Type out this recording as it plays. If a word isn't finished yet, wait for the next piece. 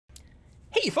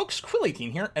Hey folks,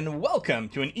 Quill18 here, and welcome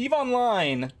to an EVE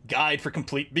Online guide for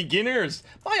complete beginners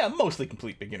by a mostly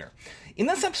complete beginner. In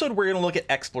this episode, we're going to look at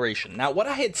exploration. Now, what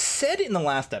I had said in the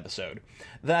last episode,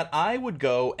 that I would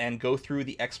go through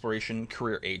the exploration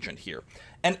career agent here.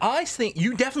 And I think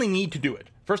you definitely need to do it.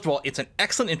 First of all, it's an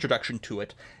excellent introduction to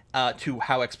it, to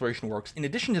how exploration works. In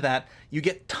addition to that, you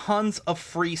get tons of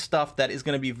free stuff that is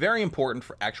going to be very important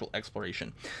for actual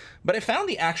exploration. But I found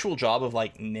the actual job of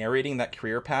narrating that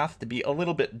career path to be a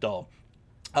little bit dull.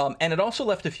 And it also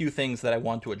left a few things that I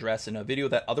want to address in a video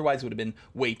that otherwise would have been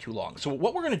way too long. So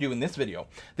what we're going to do in this video,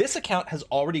 this account has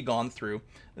already gone through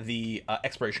the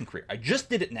exploration career. I just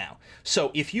did it now.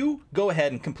 So if you go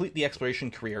ahead and complete the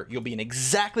exploration career, you'll be in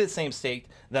exactly the same state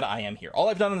that I am here. All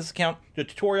I've done on this account, the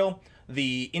tutorial,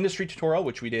 the industry tutorial,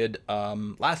 which we did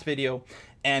last video,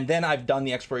 and then I've done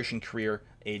the exploration career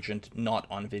agent not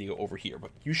on video over here,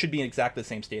 but you should be in exactly the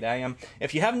same state I am.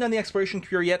 If you haven't done the exploration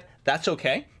career yet, that's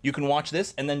okay. You can watch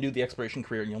this and then do the exploration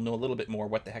career and you'll know a little bit more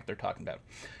what the heck they're talking about.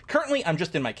 Currently, I'm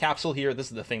just in my capsule here.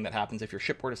 This is the thing that happens if your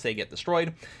ship were to, say, get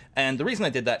destroyed. And the reason I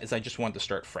did that is I just wanted to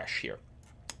start fresh here.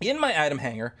 In my item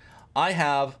hanger, I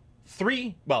have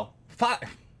five.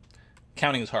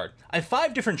 Counting is hard. I have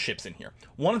 5 different ships in here.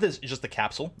 One of this is just the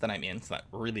capsule that I'm in, so that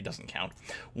really doesn't count.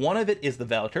 One of it is the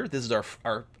Velator. This is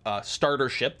our starter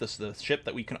ship. This is the ship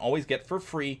that we can always get for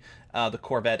free, the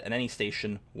Corvette at any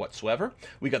station whatsoever.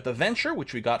 We got the Venture,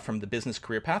 which we got from the business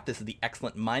career path. This is the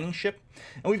excellent mining ship.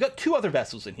 And we've got 2 other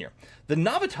vessels in here. The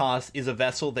Navitas is a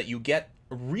vessel that you get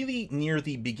really near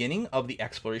the beginning of the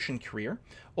exploration career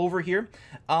over here.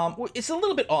 It's a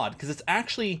little bit odd because it's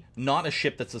actually not a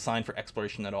ship that's assigned for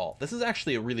exploration at all. This is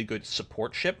actually a really good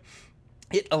support ship.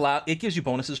 It gives you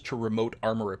bonuses to remote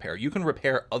armor repair. You can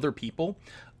repair other people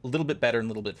a little bit better and a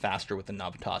little bit faster with the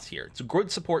Navitas here. It's a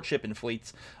good support ship in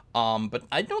fleets, but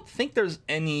I don't think there's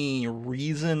any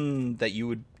reason that you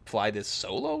would fly this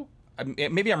solo.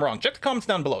 Maybe I'm wrong. Check the comments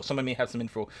down below. Someone may have some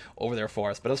info over there for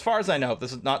us. But as far as I know,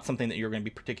 this is not something that you're going to be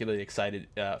particularly excited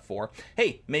for.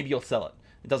 Hey, maybe you'll sell it.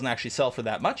 It doesn't actually sell for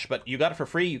that much, but you got it for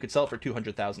free. You could sell it for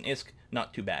 200,000 ISK.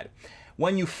 Not too bad.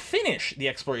 When you finish the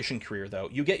exploration career, though,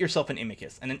 you get yourself an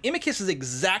Imicus. And an Imicus is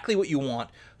exactly what you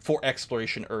want for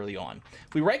exploration early on.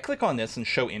 If we right-click on this and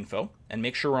show info, and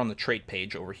make sure we're on the trait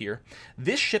page over here,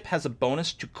 this ship has a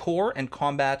bonus to core and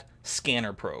combat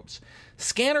scanner probes.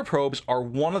 Scanner probes are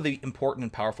one of the important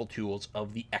and powerful tools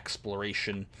of the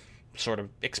exploration sort of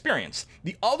experience.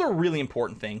 The other really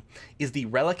important thing is the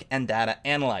relic and data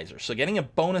analyzer. So getting a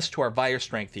bonus to our Vire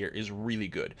strength here is really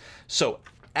good. So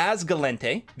as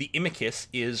Galente, the Imicus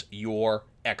is your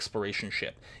exploration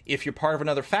ship. If you're part of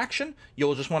another faction,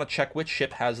 you'll just want to check which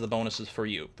ship has the bonuses for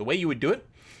you. The way you would do it,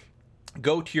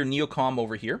 go to your Neocom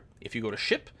over here. If you go to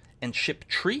ship and ship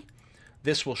tree,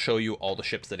 this will show you all the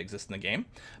ships that exist in the game.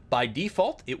 By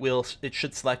default, it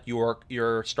should select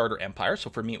your starter empire. So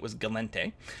for me, it was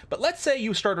Galente. But let's say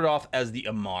you started off as the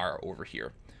Amar over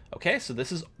here. Okay, so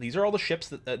these are all the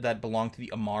ships that belong to the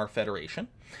Amar Federation.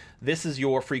 This is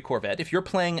your free Corvette. If you're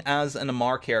playing as an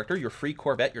Amar character, your free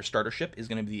Corvette, your starter ship, is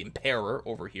going to be the Emperor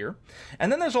over here. And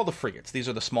then there's all the frigates. These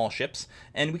are the small ships.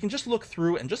 And we can just look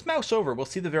through and just mouse over. We'll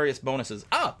see the various bonuses.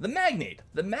 Ah, the Magnate.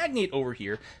 The Magnate over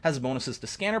here has bonuses to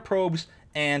scanner probes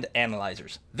and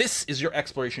analyzers. This is your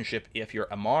exploration ship if you're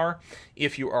Amar.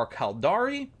 If you are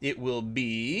Kaldari, it will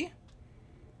be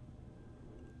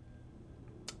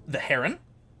the Heron.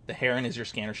 The Heron is your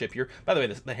scanner ship here. By the way,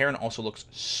 the Heron also looks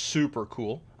super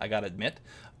cool, I gotta admit.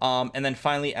 And then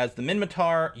finally, as the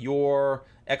Minmatar, your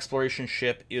exploration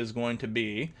ship is going to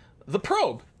be the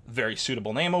Probe. Very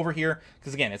suitable name over here,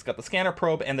 because again, it's got the scanner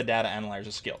probe and the data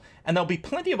analyzer skill. And there'll be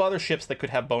plenty of other ships that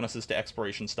could have bonuses to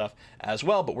exploration stuff as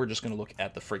well, but we're just going to look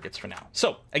at the frigates for now.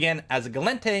 So again, as a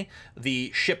Galente,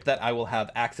 the ship that I will have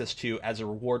access to as a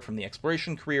reward from the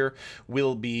exploration career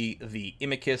will be the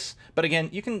Imicus. But again,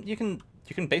 you can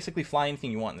basically fly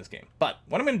anything you want in this game. But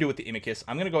what I'm going to do with the Imicus,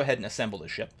 I'm going to go ahead and assemble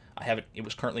this ship. I have it, it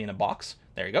was currently in a box.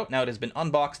 There you go. Now it has been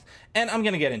unboxed, and I'm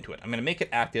going to get into it. I'm going to make it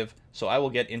active, so I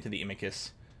will get into the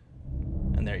Imicus.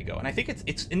 And there you go. And I think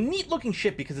it's a neat looking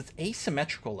ship because it's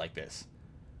asymmetrical like this.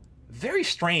 Very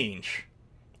strange.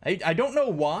 I don't know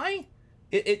why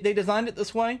they designed it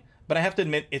this way, but I have to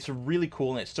admit it's really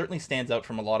cool, and it certainly stands out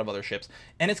from a lot of other ships.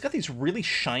 And it's got these really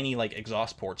shiny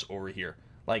exhaust ports over here,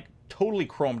 totally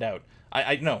chromed out.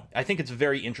 I know. I think it's a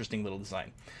very interesting little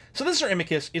design. So this is our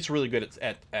Imicus. It's really good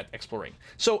at exploring.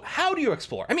 So how do you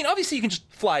explore? I mean, obviously you can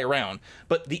just fly around,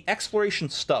 but the exploration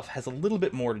stuff has a little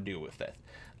bit more to do with it.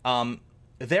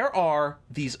 There are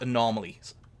these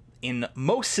anomalies in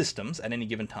most systems at any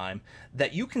given time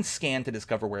that you can scan to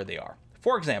discover where they are.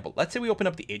 For example, let's say we open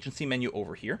up the agency menu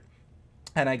over here.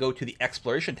 and I go to the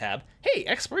Exploration tab, hey,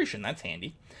 Exploration, that's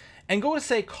handy, and go to,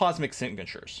 say, Cosmic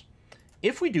Signatures.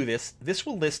 If we do this, this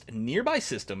will list nearby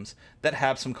systems that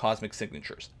have some cosmic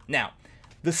signatures. Now,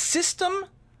 the system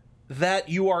that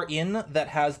you are in that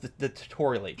has the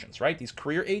tutorial agents, right? These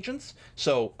career agents.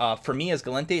 So for me as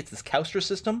Galente, it's this Koustra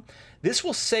system. This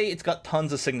will say it's got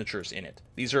tons of signatures in it.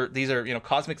 These are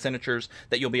cosmic signatures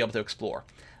that you'll be able to explore.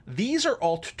 These are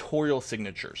all tutorial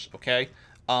signatures, okay?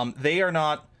 They are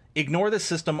not. Ignore this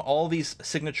system. All these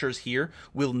signatures here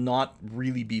will not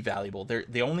really be valuable.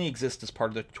 They only exist as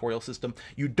part of the tutorial system.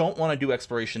 You don't want to do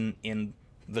exploration in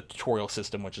the tutorial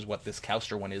system, which is what this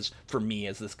Koustra one is for me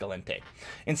as this Galente.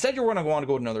 Instead, you're going to want to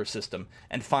go to another system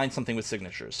and find something with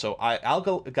signatures. So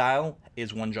Algail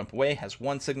is one jump away, has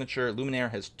one signature.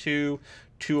 Luminaire has two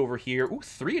over here. Ooh,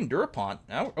 3 in Durapont.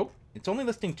 Now, oh, it's only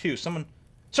listing 2. Sorry,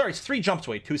 it's 3 jumps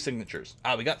away, 2 signatures.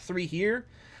 We got 3 here.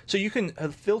 So you can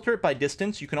filter it by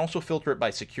distance. You can also filter it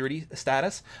by security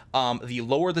status. The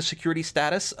lower the security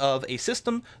status of a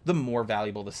system, the more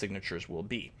valuable the signatures will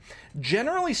be.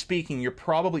 Generally speaking, you're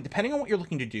probably, depending on what you're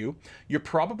looking to do, you're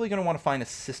probably going to want to find a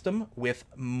system with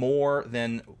more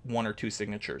than 1 or 2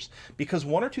 signatures, because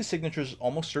 1 or 2 signatures is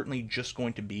almost certainly just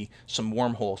going to be some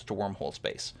wormholes to wormhole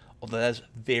space. Although that's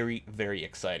very, very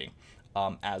exciting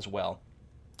as well.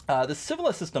 The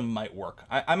Civila system might work.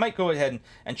 I might go ahead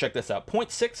and check this out.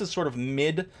 0.6 is sort of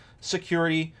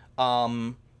mid-security,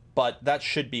 but that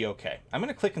should be okay. I'm going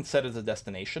to click and set as a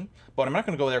destination, but I'm not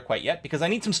going to go there quite yet because I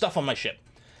need some stuff on my ship.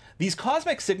 These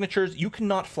cosmic signatures, you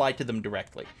cannot fly to them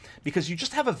directly because you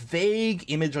just have a vague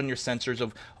image on your sensors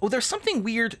of, oh, there's something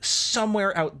weird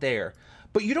somewhere out there,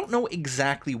 but you don't know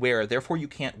exactly where, therefore you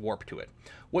can't warp to it.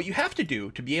 What you have to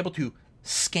do to be able to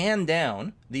scan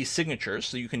down these signatures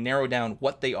so you can narrow down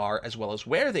what they are as well as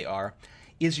where they are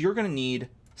is you're going to need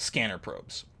scanner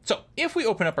probes. So if we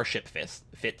open up our ship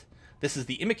fit, this is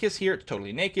the Imicus here. It's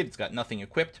totally naked. It's got nothing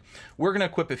equipped. We're going to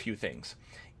equip a few things.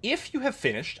 If you have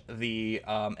finished the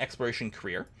exploration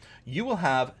career, you will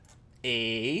have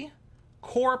a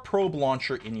core probe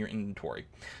launcher in your inventory.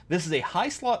 This is a high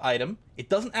slot item. It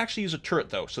doesn't actually use a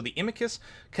turret though. So the Imicus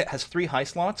has 3 high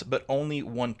slots, but only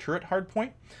 1 turret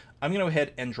hardpoint. I'm going to go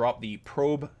ahead and drop the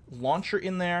probe launcher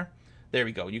in there. There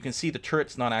we go. You can see the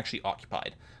turret's not actually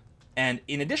occupied. And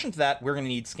in addition to that, we're going to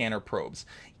need scanner probes.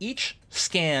 Each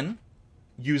scan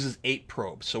uses 8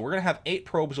 probes. So we're going to have 8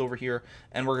 probes over here,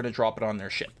 and we're going to drop it on their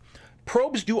ship.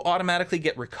 Probes do automatically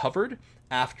get recovered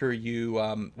after you,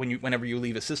 whenever you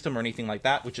leave a system or anything like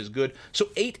that, which is good. So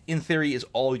 8, in theory, is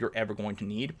all you're ever going to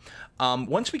need.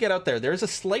 Once we get out there, there's a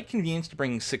slight convenience to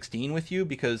bringing 16 with you,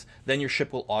 because then your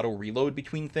ship will auto-reload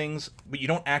between things, but you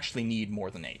don't actually need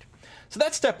more than 8. So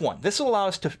that's step 1. This will allow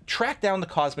us to track down the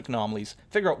cosmic anomalies,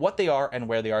 figure out what they are and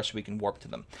where they are so we can warp to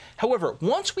them. However,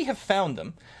 once we have found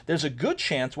them, there's a good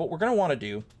chance what we're going to want to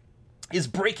do is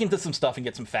break into some stuff and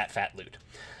get some fat loot.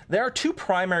 There are 2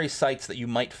 primary sites that you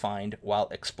might find while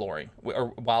exploring, or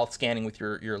while scanning with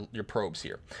your probes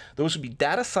here. Those would be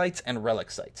data sites and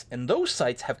relic sites. And those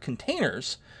sites have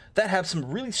containers that have some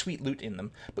really sweet loot in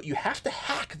them, but you have to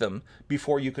hack them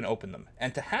before you can open them.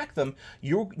 And to hack them,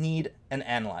 you'll need an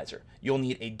analyzer. You'll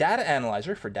need a data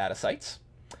analyzer for data sites,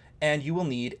 and you will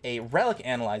need a relic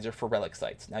analyzer for relic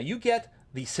sites. Now you get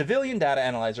the civilian data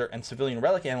analyzer and civilian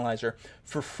relic analyzer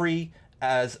for free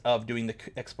as of doing the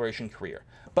exploration career.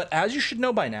 But as you should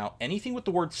know by now, anything with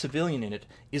the word civilian in it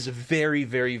is very,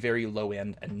 very, very low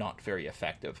end and not very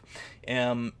effective.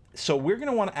 So we're going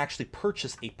to want to actually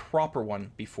purchase a proper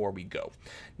one before we go.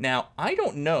 Now, I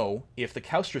don't know if the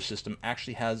Koustra system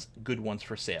actually has good ones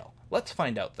for sale. Let's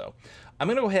find out though. I'm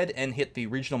going to go ahead and hit the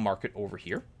regional market over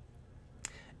here.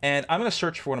 And I'm going to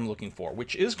search for what I'm looking for,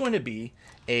 which is going to be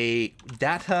a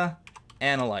data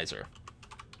analyzer.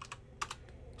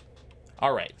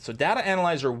 All right, so Data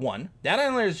Analyzer 1. Data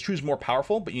Analyzer 2 is more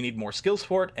powerful, but you need more skills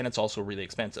for it, and it's also really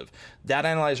expensive. Data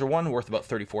Analyzer 1 worth about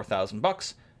 34,000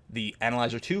 bucks. The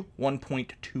Analyzer 2,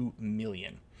 1.2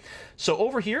 million. So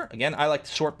over here, again, I like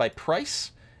to sort by price,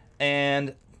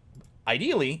 and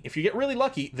ideally, if you get really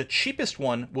lucky, the cheapest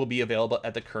one will be available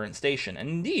at the current station. And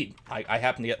indeed, I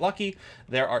happen to get lucky.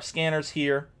 There are scanners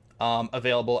here.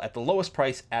 Available at the lowest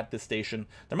price at this station.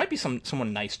 There might be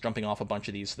someone nice jumping off a bunch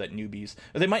of these so that newbies,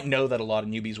 or they might know that a lot of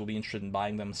newbies will be interested in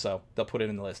buying them, so they'll put it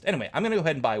in the list. Anyway, I'm going to go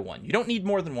ahead and buy one. You don't need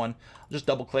more than one. I'll just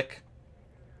double click.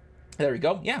 There we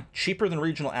go. Yeah, cheaper than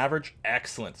regional average.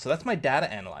 Excellent. So that's my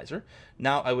data analyzer.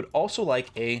 Now I would also like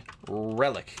a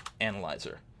relic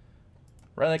analyzer.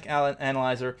 Relic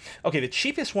analyzer. Okay, the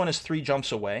cheapest one is 3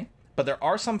 jumps away. but there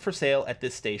are some for sale at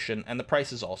this station, and the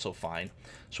price is also fine,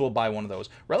 so we'll buy one of those.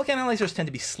 Relic analyzers tend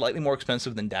to be slightly more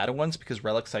expensive than data ones because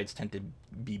relic sites tend to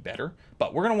be better,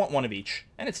 but we're going to want one of each,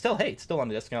 and it's still, hey, it's still on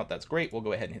the discount. That's great. We'll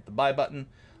go ahead and hit the buy button.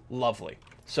 Lovely.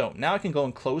 So now I can go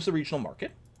and close the regional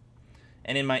market,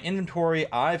 and in my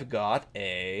inventory, I've got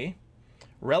a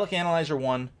Relic Analyzer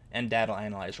 1 and Data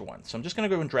Analyzer 1. So I'm just going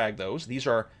to go and drag those. These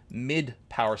are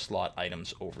mid-power slot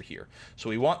items over here. So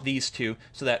we want these two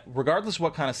so that regardless of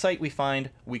what kind of site we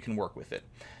find, we can work with it.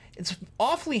 It's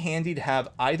awfully handy to have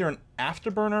either an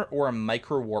afterburner or a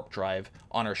micro warp drive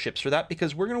on our ships for that,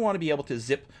 because we're going to want to be able to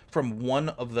zip from one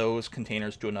of those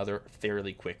containers to another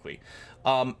fairly quickly.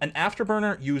 An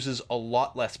afterburner uses a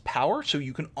lot less power, so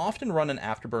you can often run an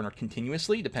afterburner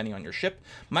continuously depending on your ship.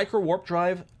 Micro warp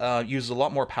drive uses a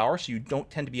lot more power, so you don't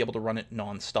tend to be able to run it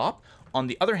non-stop. On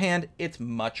the other hand, it's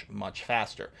much, much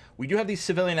faster. We do have these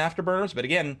civilian afterburners, but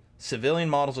again, civilian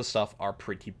models of stuff are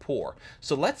pretty poor.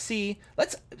 So let's see,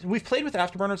 we've played with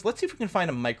afterburners, let's see if we can find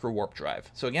a micro warp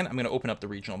drive. So again, I'm going to open up the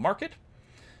regional market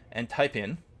and type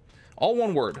in, all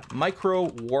one word, micro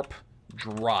warp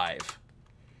drive.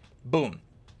 Boom.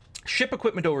 Ship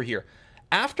equipment over here.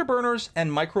 Afterburners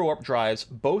and micro warp drives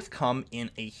both come in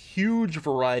a huge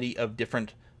variety of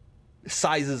different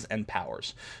sizes and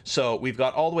powers. So we've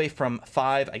got all the way from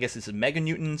 5, I guess this is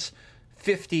meganewtons,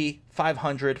 50,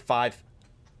 500,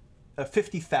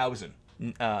 50,000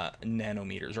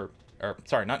 nanometers, or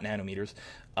sorry, not nanometers,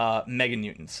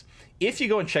 meganewtons. If you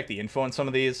go and check the info on some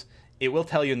of these, it will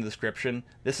tell you in the description,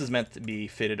 this is meant to be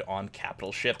fitted on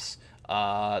capital ships.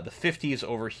 The 50s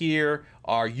over here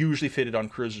are usually fitted on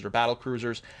cruisers or battle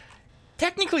cruisers.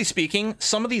 Technically speaking,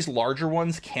 some of these larger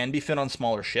ones can be fit on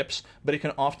smaller ships, but it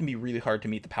can often be really hard to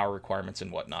meet the power requirements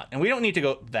and whatnot. And we don't need to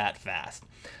go that fast.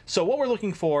 So what we're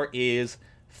looking for is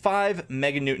 5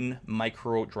 meganewton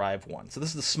micro drive 1. So this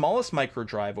is the smallest micro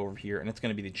drive over here, and it's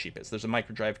going to be the cheapest. There's a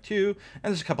micro drive 2,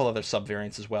 and there's a couple other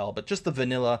subvariants as well, but just the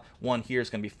vanilla one here is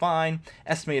going to be fine.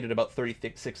 Estimated about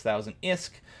 36,000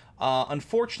 ISK.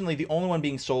 Unfortunately, the only one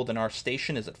being sold in our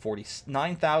station is at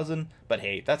 49,000, but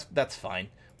hey, that's fine.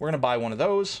 We're going to buy one of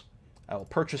those. I will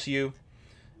purchase you.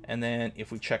 And then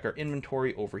if we check our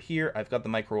inventory over here, I've got the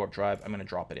micro warp drive. I'm going to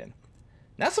drop it in.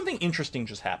 Now something interesting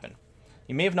just happened.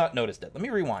 You may have not noticed it. Let me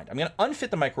rewind. I'm going to unfit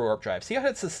the micro warp drive. See how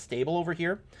it says stable over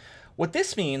here? What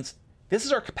this means, this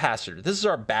is our capacitor. This is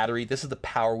our battery. This is the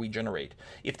power we generate.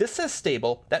 If this says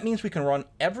stable, that means we can run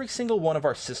every single one of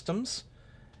our systems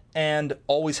and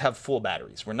always have full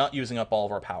batteries. We're not using up all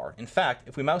of our power. In fact,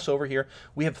 if we mouse over here,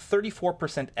 we have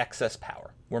 34% excess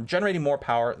power. We're generating more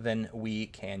power than we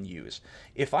can use.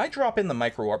 If I drop in the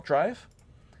micro warp drive,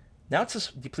 now it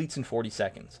says depletes in 40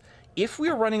 seconds. If we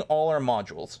are running all our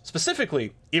modules,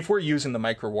 specifically if we're using the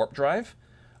micro warp drive,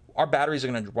 our batteries are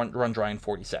going to run dry in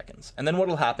 40 seconds. And then what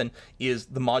will happen is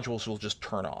the modules will just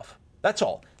turn off. That's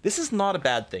all. This is not a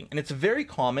bad thing, and it's very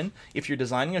common if you're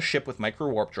designing a ship with micro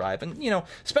warp drive, and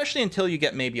especially until you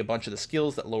get maybe a bunch of the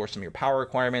skills that lower some of your power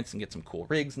requirements and get some cool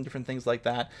rigs and different things like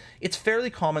that. It's fairly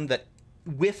common that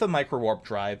with a micro warp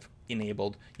drive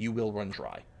enabled, you will run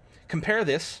dry. Compare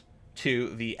this to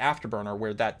the afterburner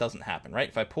where that doesn't happen, right?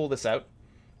 If I pull this out,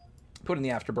 put in the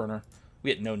afterburner,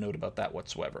 we get no note about that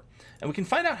whatsoever. And we can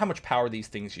find out how much power these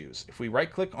things use. If we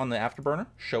right-click on the afterburner,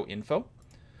 show info,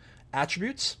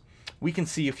 attributes, we can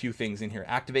see a few things in here.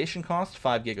 Activation cost,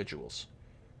 5 gigajoules.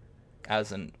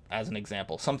 As an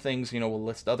example. Some things, we'll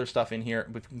list other stuff in here.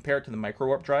 But compare it to the micro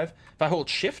warp drive. If I hold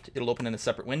shift, it'll open in a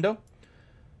separate window.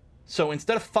 So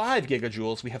instead of 5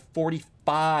 gigajoules, we have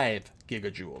 45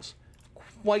 gigajoules.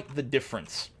 Quite the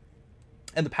difference.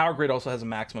 And the power grid also has a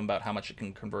maximum about how much it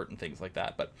can convert and things like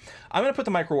that. But I'm going to put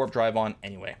the micro warp drive on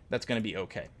anyway. That's going to be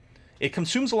okay. It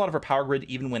consumes a lot of our power grid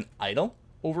even when idle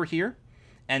over here.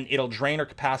 And it'll drain our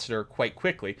capacitor quite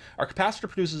quickly. Our capacitor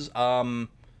produces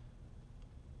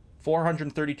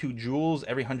 432 joules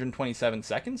every 127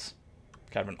 seconds.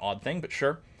 Kind of an odd thing, but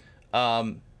sure.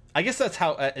 I guess that's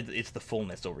how it's the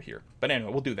fullness over here. But anyway,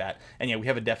 we'll do that. And yeah, we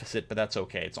have a deficit, but that's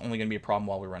okay. It's only going to be a problem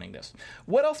while we're running this.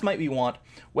 What else might we want?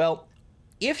 Well,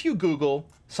 if you Google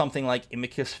something like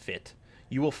Imicus Fit,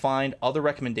 you will find other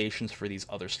recommendations for these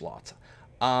other slots.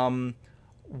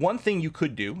 One thing you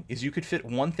could do is you could fit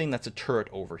one thing that's a turret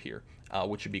over here,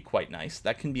 which would be quite nice.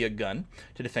 That can be a gun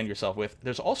to defend yourself with.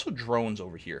 There's also drones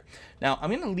over here. Now, I'm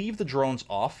going to leave the drones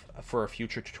off for a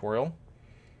future tutorial.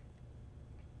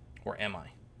 Or am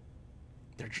I?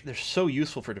 They're so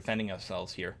useful for defending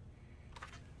ourselves here.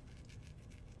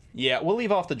 Yeah, we'll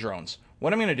leave off the drones.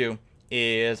 What I'm going to do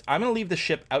is I'm going to leave the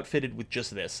ship outfitted with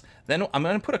just this. Then I'm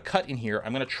going to put a cut in here.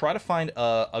 I'm going to try to find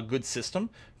a good system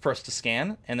for us to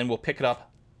scan, and then we'll pick it up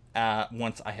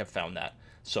once I have found that.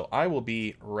 So I will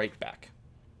be right back.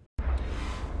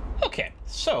 Okay,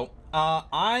 so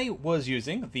I was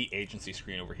using the agency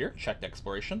screen over here, checked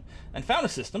exploration, and found a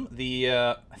system.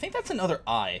 I think that's another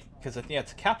I, because I think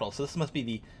it's a capital, so this must be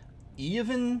the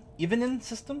Evenin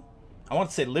system? I want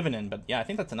to say Livinin, but yeah, I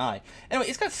think that's an I. Anyway,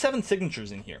 it's got 7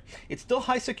 signatures in here. It's still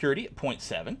high security at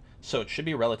 0.7, so it should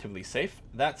be relatively safe.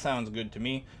 That sounds good to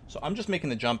me. So I'm just making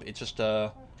the jump. It's just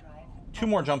 2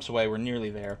 more jumps away. We're nearly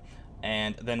there.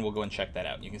 And then we'll go and check that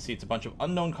out. You can see it's a bunch of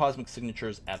unknown cosmic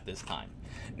signatures at this time.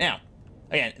 Now,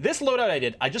 again, this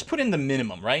loadout I just put in the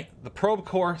minimum, right? The probe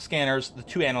core scanners, the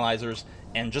 2 analyzers,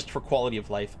 and just for quality of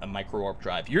life, a micro warp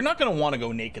drive. You're not going to want to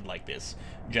go naked like this,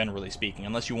 generally speaking,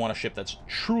 unless you want a ship that's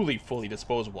truly fully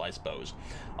disposable, I suppose.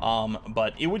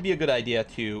 But it would be a good idea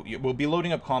to... We'll be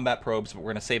loading up combat probes, but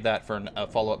we're going to save that for a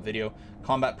follow-up video.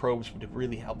 Combat probes would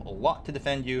really help a lot to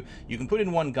defend you. You can put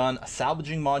in 1 gun. A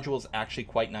salvaging module is actually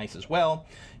quite nice as well.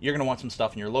 You're going to want some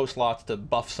stuff in your low slots to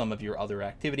buff some of your other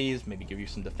activities, maybe give you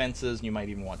some defenses, and you might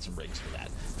even want some rigs for that.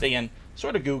 So again,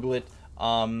 sort of Google it.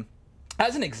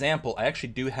 As an example, I actually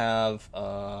do have...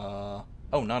 oh,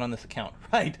 not on this account.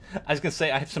 Right. I was going to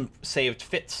say I have some saved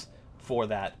fits for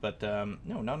that, but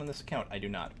no, not on this account. I do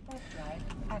not. Drive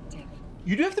active.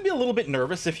 You do have to be a little bit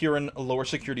nervous if you're in lower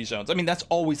security zones. I mean, that's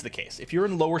always the case. If you're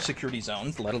in lower security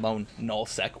zones, let alone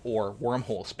nullsec or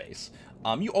wormhole space,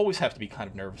 you always have to be kind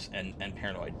of nervous and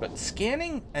paranoid. But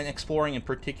scanning and exploring in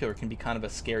particular can be kind of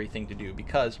a scary thing to do,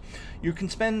 because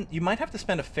you might have to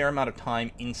spend a fair amount of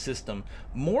time in system,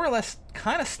 more or less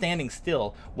kind of standing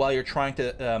still while you're trying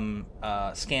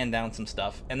to scan down some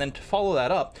stuff. And then to follow that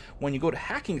up, when you go to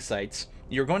hacking sites,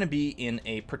 you're going to be in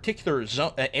a particular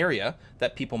area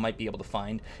that people might be able to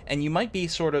find, and you might be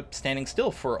sort of standing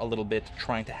still for a little bit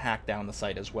trying to hack down the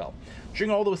site as well. During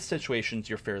all those situations,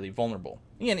 you're fairly vulnerable.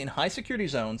 Again, in high security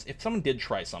zones, if someone did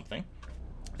try something,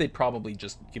 they'd probably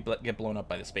just get blown up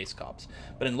by the space cops.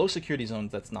 But in low security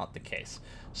zones, that's not the case.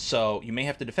 So you may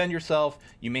have to defend yourself.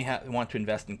 You may want to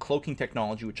invest in cloaking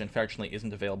technology, which unfortunately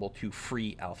isn't available to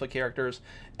free alpha characters.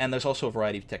 And there's also a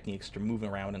variety of techniques to move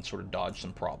around and sort of dodge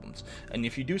some problems. And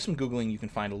if you do some Googling, you can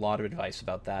find a lot of advice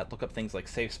about that. Look up things like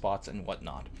safe spots and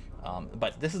whatnot.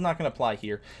 But this is not going to apply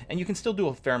here, and you can still do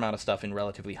a fair amount of stuff in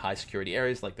relatively high security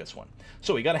areas like this one.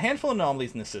 So we got a handful of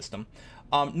anomalies in the system.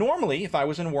 Normally, if I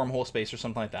was in a wormhole space or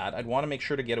something like that, I'd want to make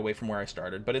sure to get away from where I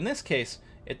started. But in this case,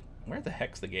 where the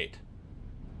heck's the gate?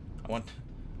 I want...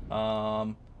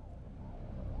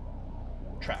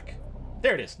 track.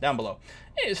 There it is, down below.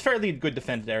 It's fairly good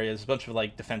defended area. There's a bunch of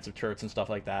like defensive turrets and stuff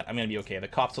like that. I'm going to be okay. The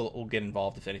cops will get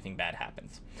involved if anything bad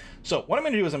happens. So what I'm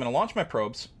going to do is I'm going to launch my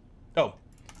probes. Oh,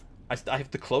 I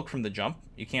have to cloak from the jump.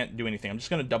 You can't do anything. I'm just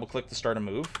going to double click to start a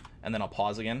move, and then I'll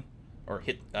pause again, or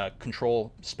hit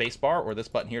control spacebar or this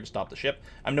button here to stop the ship.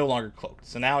 I'm no longer cloaked.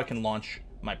 So now I can launch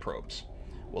my probes.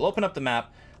 We'll open up the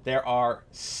map. There are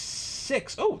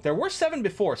 6. Oh, there were 7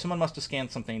 before. Someone must have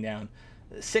scanned something down.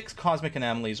 6 cosmic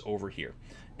anomalies over here.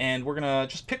 And we're going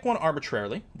to just pick one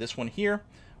arbitrarily. This one here.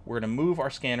 We're going to move our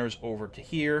scanners over to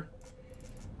here.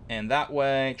 And that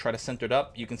way, try to center it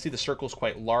up. You can see the circle's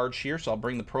quite large here, so I'll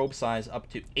bring the probe size up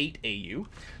to 8 AU.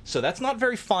 So that's not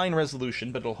very fine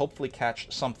resolution, but it'll hopefully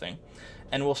catch something.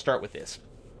 And we'll start with this.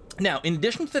 Now, in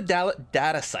addition to the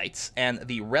data sites and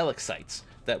the relic sites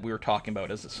that we were talking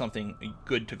about as something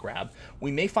good to grab,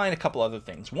 we may find a couple other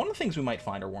things. One of the things we might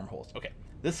find are wormholes. Okay,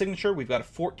 this signature, we've got a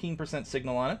 14%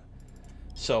 signal on it.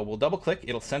 So we'll double click,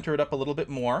 it'll center it up a little bit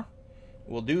more.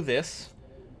 We'll do this.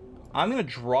 I'm going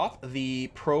to drop the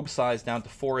probe size down to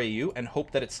 4 AU and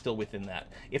hope that it's still within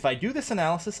that. If I do this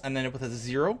analysis and then with a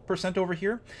 0% over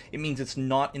here, it means it's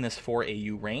not in this 4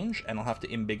 AU range, and I'll have to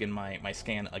embiggen my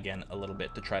scan again a little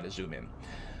bit to try to zoom in.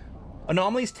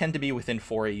 Anomalies tend to be within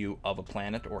 4 AU of a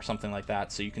planet or something like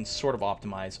that, so you can sort of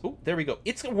optimize. Oh, there we go.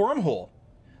 It's a wormhole.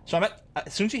 So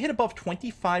as soon as you hit above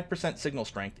 25% signal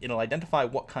strength, it'll identify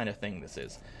what kind of thing this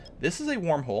is. This is a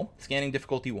wormhole, scanning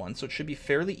difficulty 1, so it should be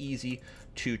fairly easy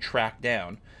to track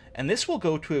down. And this will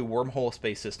go to a wormhole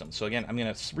space system. So again, I'm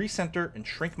going to recenter and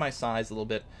shrink my size a little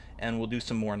bit, and we'll do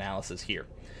some more analysis here.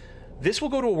 This will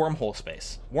go to a wormhole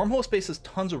space. Wormhole space has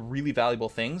tons of really valuable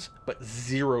things, but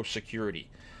 0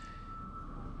 security.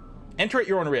 Enter at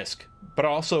your own risk, but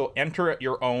also enter at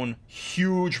your own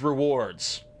huge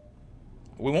rewards.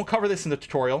 We won't cover this in the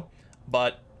tutorial,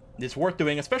 but it's worth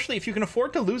doing, especially if you can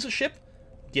afford to lose a ship.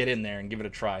 Get in there and give it a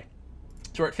try.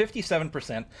 So we're at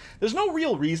 57%. There's no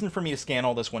real reason for me to scan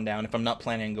all this one down if I'm not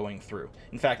planning on going through.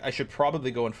 In fact, I should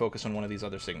probably go and focus on one of these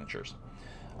other signatures.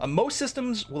 Most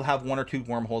systems will have 1 or 2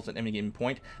 wormholes at any given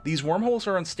point. These wormholes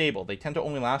are unstable. They tend to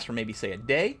only last for maybe, say, a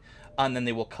day, and then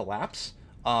they will collapse.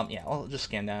 Yeah, I'll just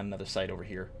scan down another site over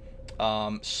here.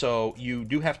 So you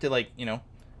do have to, like, you know,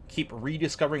 keep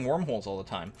rediscovering wormholes all the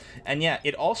time. And yeah,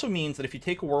 it also means that if you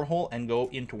take a wormhole and go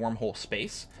into wormhole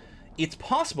space, it's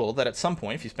possible that at some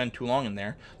point, if you spend too long in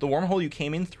there, the wormhole you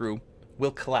came in through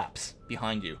will collapse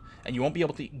behind you, and you won't be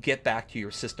able to get back to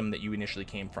your system that you initially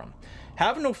came from.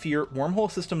 Have no fear, wormhole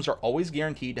systems are always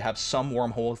guaranteed to have some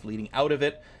wormholes leading out of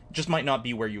it. It just might not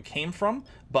be where you came from,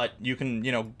 but you can,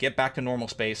 you know, get back to normal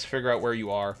space, figure out where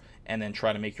you are, and then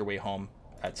try to make your way home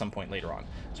at some point later on.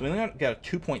 So we only got a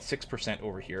 2.6%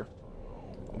 over here.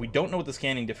 We don't know what the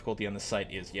scanning difficulty on this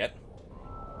site is yet.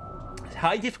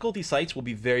 High difficulty sites will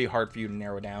be very hard for you to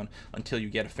narrow down until you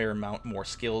get a fair amount more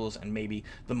skills and maybe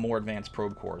the more advanced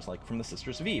probe cores, like from the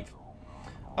Sisters of Eve.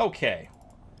 Okay.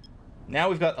 Now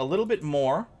we've got a little bit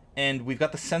more, and we've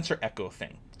got the sensor echo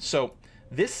thing. So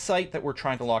this site that we're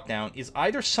trying to lock down is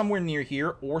either somewhere near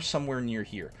here or somewhere near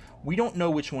here. We don't know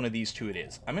which one of these two it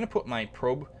is. I'm going to put my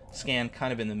probe scan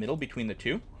kind of in the middle between the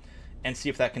two and see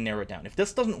if that can narrow it down. If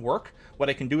this doesn't work, what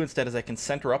I can do instead is I can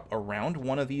center up around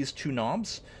one of these two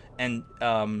knobs and,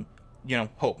 you know,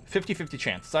 hope. 50-50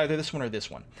 chance. It's either this one or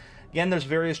this one. Again, there's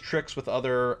various tricks with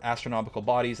other astronomical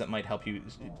bodies that might help you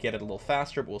get it a little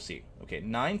faster, but we'll see. Okay,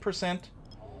 9%.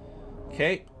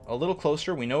 Okay, a little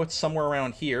closer. We know it's somewhere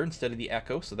around here instead of the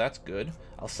echo, so that's good.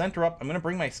 I'll center up. I'm going to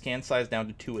bring my scan size down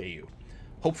to 2 AU.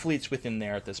 Hopefully it's within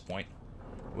there at this point.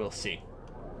 We'll see.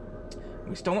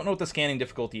 We still don't know what the scanning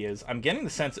difficulty is. I'm getting the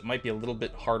sense it might be a little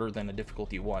bit harder than a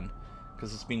difficulty 1,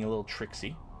 because it's being a little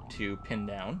tricksy to pin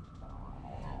down.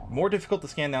 More difficult to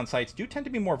scan down sites do tend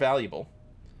to be more valuable.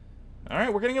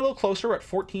 Alright, we're getting a little closer. We're at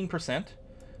 14%.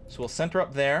 So we'll center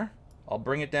up there. I'll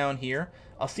bring it down here.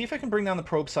 I'll see if I can bring down the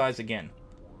probe size again.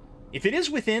 If it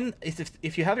is within,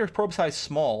 if you have your probe size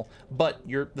small, but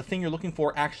the thing you're looking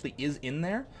for actually is in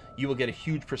there, you will get a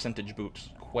huge percentage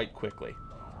boost quite quickly.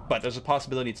 But there's a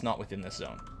possibility it's not within this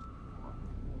zone.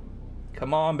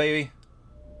 Come on, baby.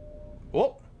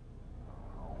 Oh.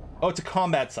 Oh, it's a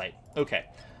combat site. Okay.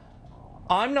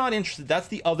 I'm not interested. That's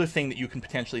the other thing that you can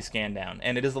potentially scan down,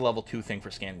 and it is the level 2 thing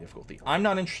for scanning difficulty. I'm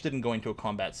not interested in going to a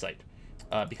combat site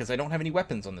because I don't have any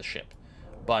weapons on this ship.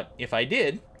 But if I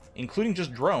did, including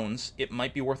just drones, it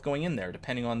might be worth going in there,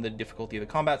 depending on the difficulty of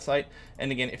the combat site.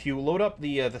 And again, if you load up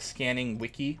the scanning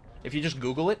wiki, if you just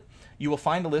Google it, you will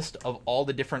find a list of all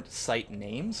the different site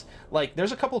names. Like,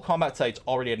 there's a couple of combat sites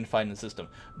already identified in the system.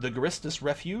 The Garistus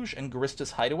Refuge and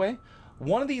Garistus Hideaway.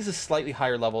 One of these is slightly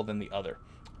higher level than the other.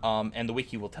 And the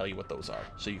wiki will tell you what those are.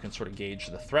 So you can sort of gauge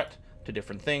the threat to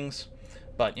different things.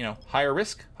 But, you know, higher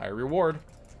risk, higher reward.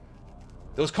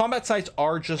 Those combat sites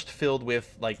are just filled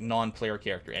with, like, non-player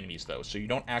character enemies, though. So you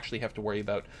don't actually have to worry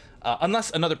about...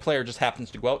 unless another player just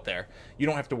happens to go out there, you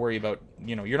don't have to worry about,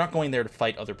 you know, you're not going there to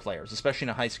fight other players. Especially in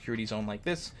a high-security zone like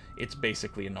this, it's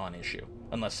basically a non-issue.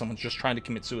 Unless someone's just trying to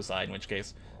commit suicide, in which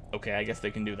case, okay, I guess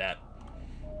they can do that.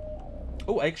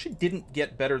 Oh, I actually didn't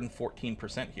get better than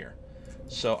 14% here.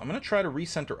 So I'm going to try to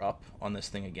recenter up on this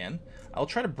thing again. I'll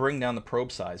try to bring down the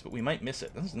probe size, but we might miss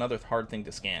it. This is another hard thing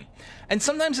to scan. And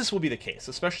sometimes this will be the case,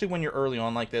 especially when you're early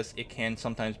on like this. It can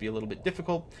sometimes be a little bit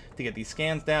difficult to get these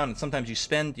scans down, and sometimes you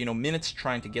spend, you know, minutes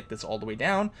trying to get this all the way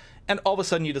down, and all of a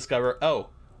sudden you discover, oh,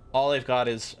 all I've got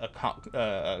is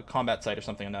a combat site or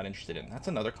something I'm not interested in. That's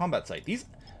another combat site. These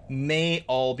may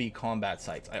all be combat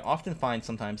sites. I often find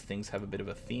sometimes things have a bit of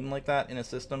a theme like that in a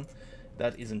system.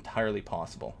 That is entirely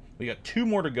possible. We got 2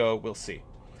 more to go. We'll see.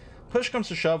 Push comes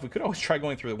to shove, we could always try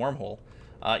going through the wormhole,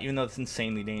 even though it's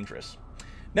insanely dangerous.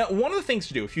 Now, one of the things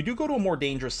to do, if you do go to a more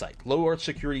dangerous site, low Earth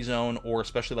security zone, or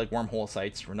especially like wormhole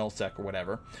sites, or nullsec, or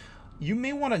whatever, you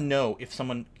may want to know if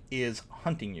someone is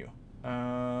hunting you.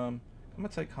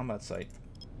 Combat site.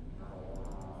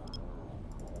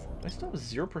 Do I still have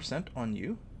 0% on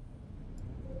you?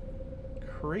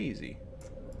 Crazy.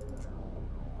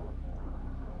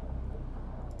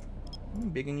 I'm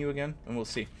bigging you again, and we'll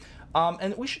see.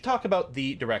 And we should talk about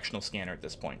the directional scanner at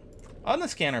this point. On the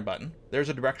scanner button, there's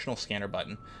a directional scanner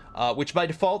button, which by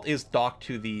default is docked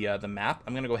to the map.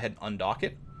 I'm going to go ahead and undock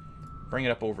it, bring it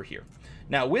up over here.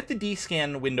 Now, with the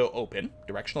D-scan window open,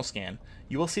 directional scan,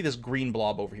 you will see this green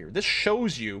blob over here. This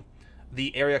shows you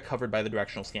the area covered by the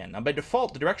directional scan. Now, by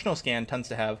default, the directional scan tends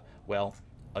to have, well,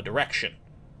 a direction.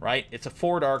 Right? It's a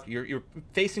forward arc. You're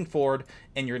facing forward,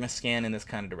 and you're going to scan in this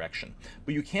kind of direction.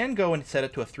 But you can go and set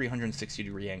it to a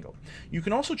 360-degree angle. You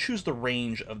can also choose the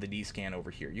range of the D-scan over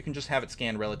here. You can just have it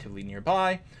scan relatively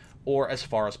nearby, or as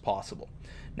far as possible.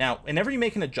 Now, whenever you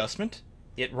make an adjustment,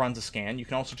 it runs a scan. You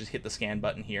can also just hit the scan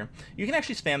button here. You can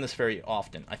actually spam this very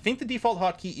often. I think the default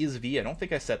hotkey is V. I don't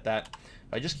think I set that.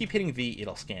 If I just keep hitting V,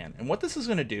 it'll scan. And what this is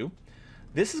going to do,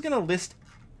 this is going to list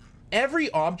every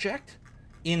object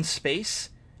in space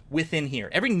within here.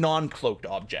 Every non-cloaked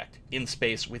object in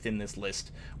space within this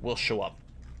list will show up.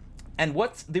 And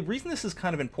what's the reason this is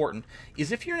kind of important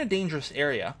is if you're in a dangerous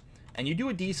area and you do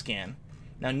a D-scan.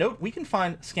 Now note, we can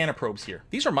find scanner probes here.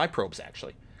 These are my probes,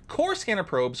 actually. Core scanner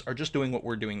probes are just doing what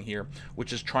we're doing here,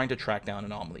 which is trying to track down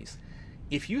anomalies.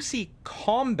 If you see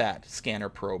combat scanner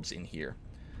probes in here,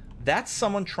 that's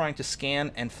someone trying to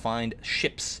scan and find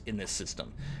ships in this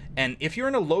system. And if you're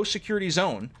in a low security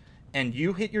zone and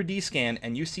you hit your D-scan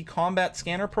and you see combat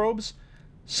scanner probes,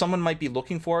 someone might be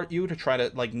looking for you to try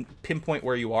to like pinpoint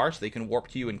where you are so they can warp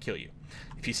to you and kill you.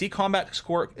 If you see combat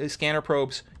scanner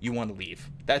probes, you want to leave.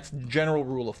 That's general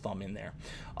rule of thumb in there.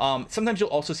 Sometimes you'll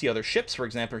also see other ships. For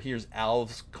example, here's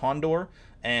Alv's Condor,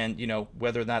 and you know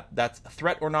whether that's a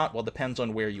threat or not, well, depends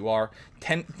on where you are.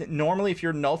 Normally, if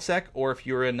you're nullsec or if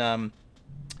you're in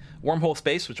wormhole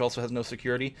space, which also has no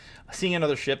security, seeing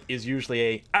another ship is usually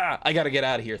a I gotta get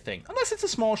out of here thing. Unless it's a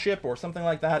small ship or something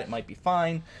like that, it might be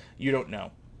fine. You don't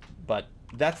know. But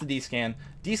that's the D-scan.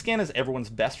 D-scan is everyone's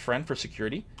best friend for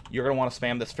security. You're going to want to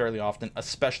spam this fairly often,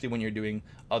 especially when you're doing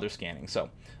other scanning. So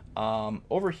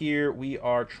over here, we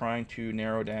are trying to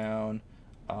narrow down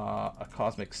a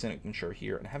cosmic signature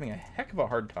here and having a heck of a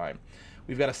hard time.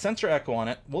 We've got a sensor echo on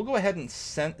it. We'll go ahead and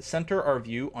center our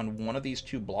view on one of these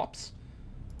two blops.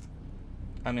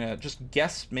 I'm going to just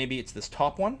guess maybe it's this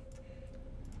top one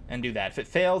and do that. If it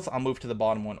fails, I'll move to the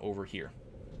bottom one over here.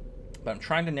 But I'm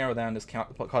trying to narrow down this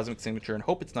cosmic signature and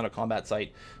hope it's not a combat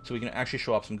site so we can actually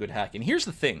show off some good hack. And here's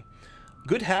the thing.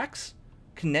 Good hacks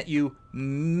can net you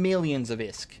millions of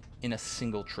ISK in a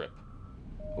single trip.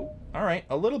 Oh, all right,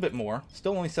 a little bit more.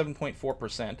 Still only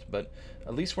 7.4%, but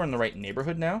at least we're in the right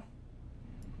neighborhood now.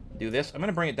 Do this. I'm going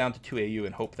to bring it down to 2 AU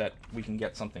and hope that we can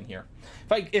get something here.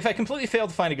 If I completely fail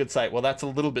to find a good site, well, that's a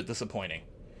little bit disappointing.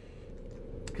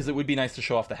 Because it would be nice to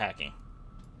show off the hacking.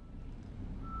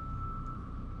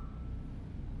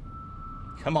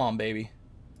 Come on, baby.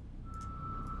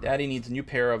 Daddy needs a new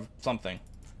pair of something.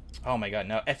 Oh my god,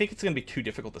 no. I think it's going to be too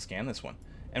difficult to scan this one.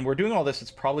 And we're doing all this,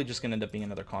 it's probably just going to end up being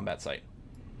another combat site.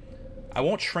 I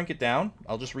won't shrink it down.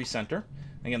 I'll just recenter.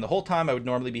 Again, the whole time I would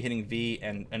normally be hitting V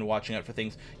and watching out for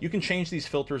things. You can change these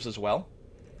filters as well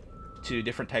to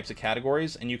different types of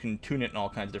categories, and you can tune it in all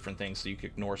kinds of different things so you can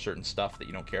ignore certain stuff that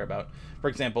you don't care about. For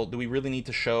example, do we really need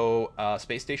to show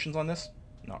space stations on this?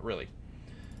 Not really.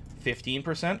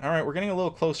 15%. All right, we're getting a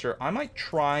little closer. I might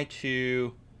try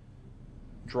to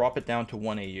drop it down to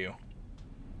 1 AU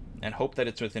and hope that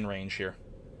it's within range here.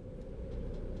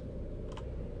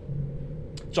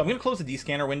 So I'm going to close the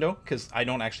D-scanner window because I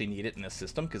don't actually need it in this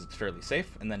system because it's fairly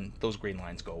safe, and then those green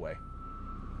lines go away.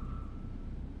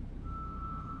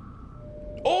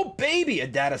 Oh, baby! A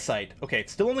data site. Okay,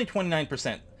 it's still only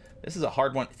 29%. This is a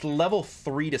hard one. It's level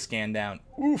 3 to scan down.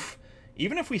 Oof!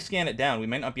 Even if we scan it down, we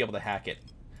might not be able to hack it.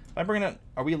 If I bring it,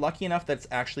 are we lucky enough that it's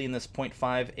actually in this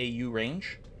 0.5 AU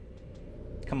range?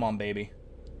 Come on, baby.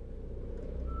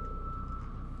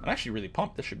 I'm actually really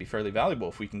pumped. This should be fairly valuable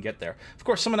if we can get there. Of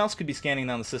course, someone else could be scanning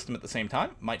down the system at the same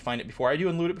time. Might find it before I do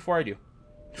and loot it before I do.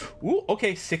 Ooh,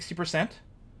 okay, 60%.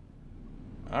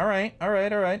 All right, all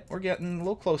right, all right. We're getting a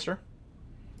little closer.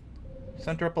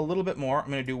 Center up a little bit more.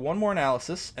 I'm going to do one more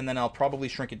analysis, and then I'll probably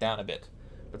shrink it down a bit.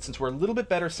 But since we're a little bit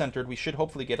better centered, we should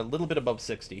hopefully get a little bit above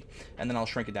 60, and then I'll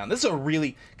shrink it down. This is a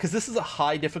really, because this is a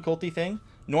high difficulty thing.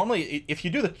 Normally, if you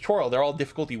do the tutorial, they're all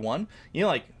difficulty 1. You know,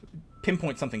 like,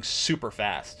 pinpoint something super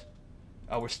fast.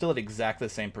 We're still at exactly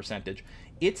the same percentage.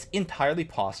 It's entirely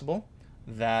possible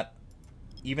that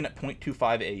even at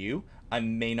 0.25 AU, I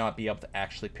may not be able to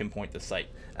actually pinpoint the site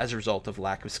as a result of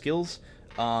lack of skills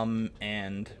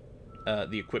and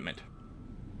the equipment.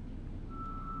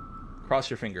 Cross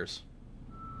your fingers.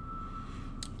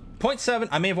 0.7,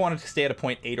 I may have wanted to stay at a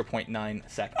 0.8 or 0.9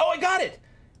 sec. Oh, I got it!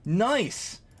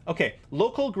 Nice! Okay,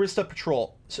 local Grista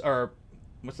Patrol, or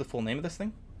what's the full name of this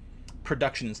thing?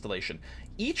 Production installation.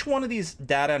 Each one of these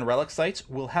data and relic sites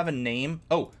will have a name.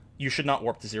 Oh, you should not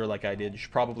warp to 0 like I did. You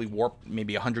should probably warp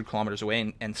maybe 100 kilometers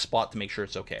away and spot to make sure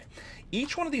it's okay.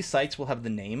 Each one of these sites will have the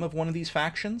name of one of these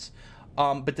factions,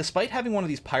 but despite having one of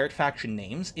these pirate faction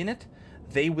names in it,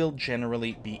 they will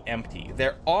generally be empty.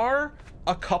 There are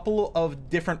a couple of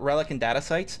different relic and data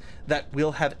sites that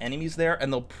will have enemies there,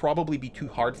 and they'll probably be too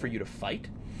hard for you to fight.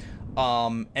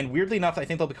 And weirdly enough, I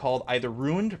think they'll be called either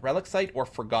Ruined Relic Site or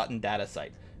Forgotten Data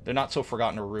Site. They're not so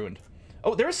forgotten or ruined.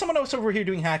 Oh, there is someone else over here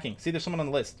doing hacking. See, there's someone on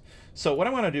the list. So what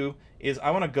I want to do is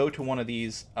I want to go to one of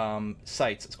these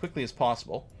sites as quickly as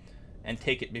possible and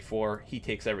take it before he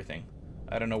takes everything.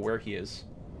 I don't know where he is.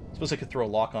 I suppose I could throw a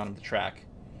lock on him to track.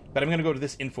 But I'm going to go to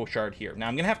this info shard here. Now,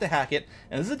 I'm going to have to hack it,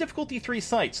 and this is a difficulty 3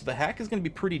 site, so the hack is going to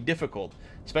be pretty difficult,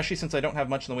 especially since I don't have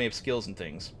much in the way of skills and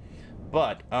things.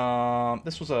 But,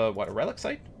 this was a, what, a relic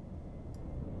site?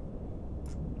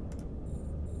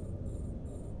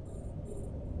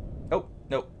 Oh,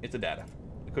 no, it's a data.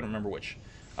 I couldn't remember which.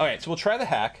 Alright, so we'll try the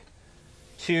hack.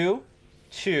 2,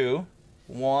 2,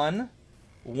 1,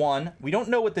 1. We don't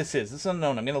know what this is. This is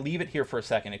unknown. I'm going to leave it here for a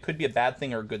second. It could be a bad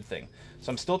thing or a good thing. So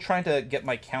I'm still trying to get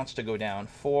my counts to go down.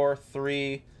 4,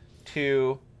 3,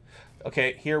 2.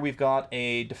 Okay, here we've got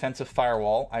a defensive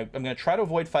firewall. I'm going to try to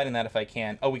avoid fighting that if I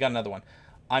can. Oh, we got another one.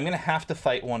 I'm going to have to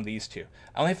fight one of these two.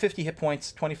 I only have 50 hit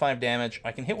points, 25 damage.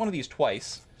 I can hit one of these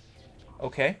twice.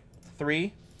 Okay,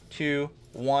 3, 2,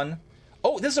 1.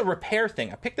 Oh, this is a repair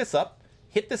thing. I pick this up,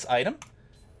 hit this item,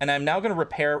 and I'm now going to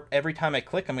repair. Every time I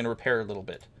click, I'm going to repair a little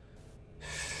bit.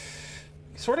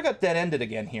 Sort of got dead-ended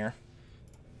again here.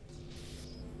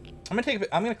 I'm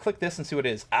going to click this and see what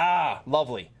it is. Ah,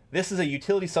 lovely. This is a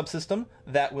utility subsystem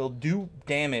that will do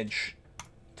damage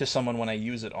to someone when I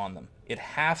use it on them. It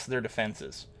halves their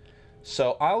defenses.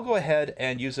 So I'll go ahead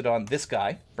and use it on this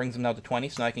guy. Brings him down to 20,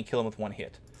 so now I can kill him with one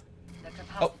hit. The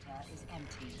capacitor is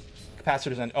empty.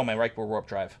 Capacitor's end. Oh, my right warp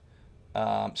drive.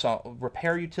 So I'll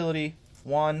repair utility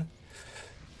 1.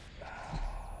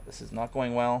 This is not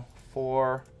going well.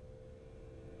 4.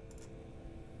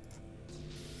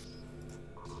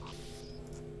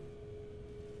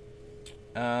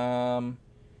 Alright,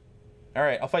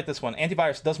 I'll fight this one.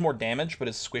 Antivirus does more damage, but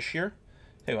is squishier.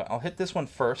 Tell you what, I'll hit this one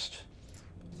first.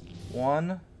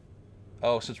 1.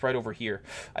 Oh, so it's right over here.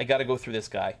 I gotta go through this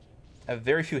guy. I have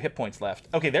very few hit points left.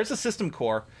 Okay, there's a system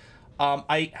core.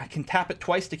 I can tap it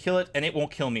twice to kill it, and it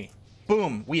won't kill me.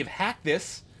 Boom! We have hacked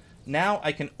this. Now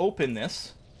I can open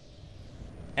this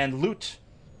and loot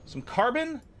some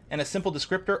carbon and a simple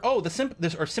descriptor. Oh,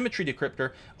 or symmetry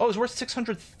decryptor. Oh, it's worth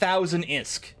 600,000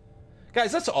 ISK.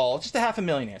 Guys, that's all. Just a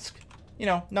 500,000 ISK. You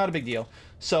know, not a big deal.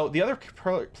 So the other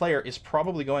player is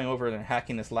probably going over and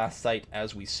hacking this last site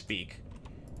as we speak.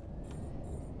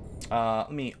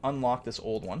 Let me unlock this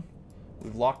old one.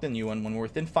 We've locked the new one. When we're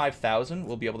within 5,000,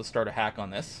 we'll be able to start a hack on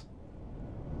this.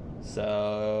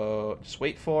 So just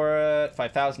wait for it.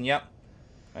 5,000, yep.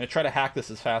 I'm going to try to hack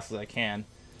this as fast as I can.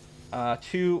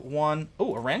 2, 1.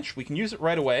 Oh, a wrench. We can use it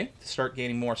right away to start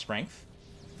gaining more strength.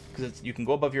 Because you can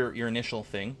go above your initial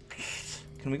thing.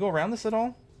 Can we go around this at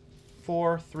all?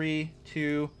 4, 3,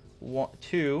 2, 1,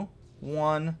 2,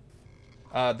 1.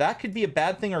 That could be a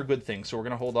bad thing or a good thing, so we're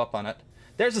going to hold up on it.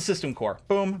 There's the system core.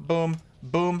 Boom, boom,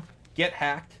 boom. Get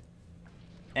hacked.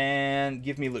 And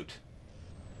give me loot.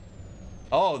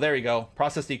 Oh, there you go.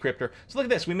 Process decryptor. So look at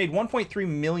this. We made 1.3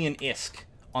 million ISK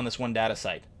on this one data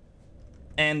site.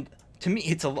 And to me,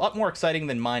 it's a lot more exciting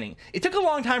than mining. It took a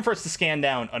long time for us to scan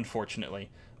down, unfortunately.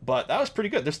 But that was pretty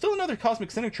good. There's still another cosmic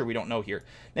signature we don't know here.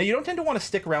 Now, you don't tend to want to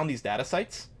stick around these data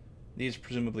sites. These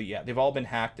presumably, yeah, they've all been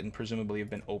hacked and presumably have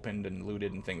been opened and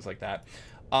looted and things like that.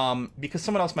 Because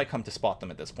someone else might come to spot them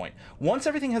at this point. Once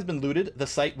everything has been looted, the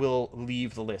site will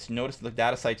leave the list. Notice the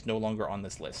data site's no longer on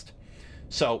this list.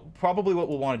 So probably what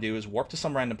we'll want to do is warp to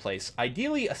some random place.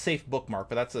 Ideally, a safe bookmark,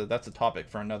 but that's a topic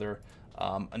for another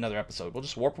episode. We'll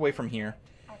just warp away from here.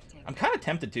 I'm kind of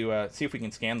tempted to see if we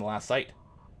can scan the last site.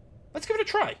 Let's give it a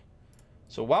try.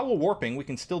 So while we're warping, we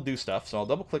can still do stuff. So I'll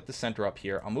double-click the center up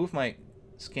here. I'll move my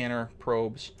scanner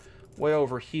probes way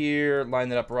over here,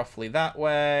 line it up roughly that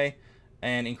way,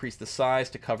 and increase the size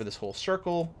to cover this whole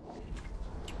circle.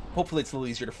 Hopefully it's a little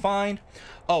easier to find.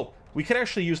 Oh, we could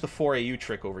actually use the 4AU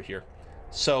trick over here.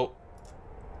 So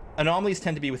anomalies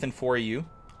tend to be within 4AU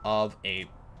of a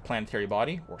planetary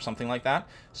body or something like that.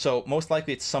 So most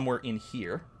likely it's somewhere in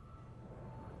here.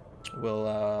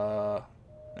 We'll,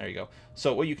 there you go.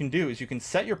 So what you can do is you can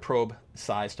set your probe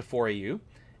size to 4AU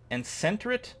and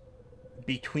center it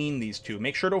between these two.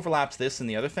 Make sure it overlaps this and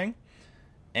the other thing.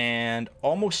 And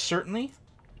almost certainly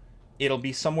it'll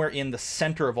be somewhere in the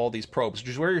center of all these probes, which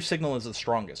is where your signal is the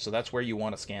strongest. So that's where you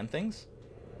want to scan things.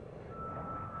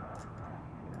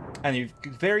 And you've a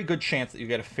very good chance that you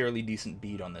get a fairly decent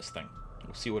bead on this thing.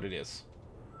 We'll see what it is.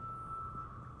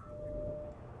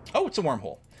 Oh, it's a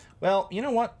wormhole. Well, you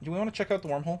know what? Do we want to check out the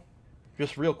wormhole?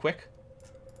 Just real quick?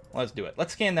 Let's do it.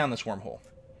 Let's scan down this wormhole.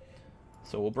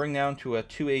 So we'll bring down to a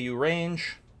 2AU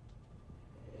range.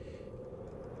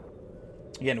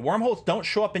 Again, wormholes don't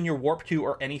show up in your warp 2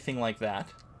 or anything like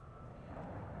that.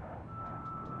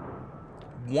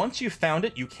 Once you've found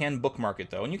it, you can bookmark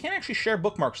it, though. And you can actually share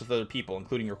bookmarks with other people,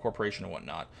 including your corporation and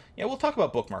whatnot. Yeah, we'll talk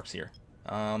about bookmarks here.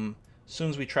 As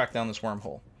soon as we track down this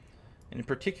wormhole. And in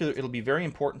particular, it'll be very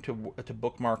important to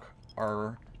bookmark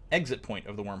our exit point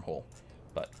of the wormhole.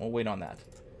 But we'll wait on that.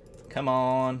 Come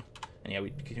on. And yeah,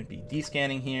 we could be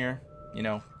descanning here, you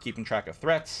know, keeping track of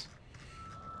threats.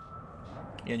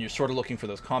 And you're sort of looking for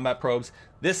those combat probes.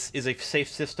 This is a safe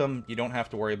system. You don't have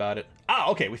to worry about it. Ah,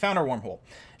 okay, we found our wormhole.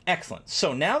 Excellent.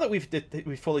 So now that we've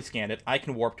fully scanned it, I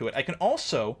can warp to it. I can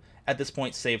also, at this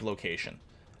point, save location.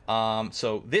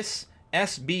 So this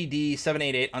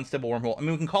SBD788 unstable wormhole, I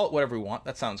mean, we can call it whatever we want.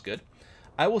 That sounds good.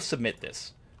 I will submit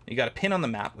this. You got a pin on the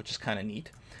map, which is kind of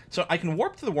neat. So I can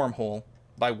warp to the wormhole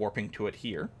by warping to it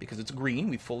here, because it's green.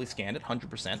 We've fully scanned it,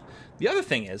 100%. The other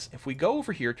thing is, if we go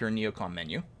over here to our Neocom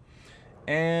menu,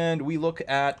 and we look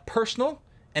at personal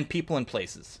and people and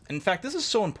places. And in fact, this is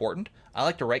so important. I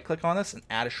like to right-click on this and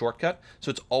add a shortcut,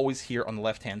 so it's always here on the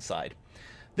left-hand side.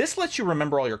 This lets you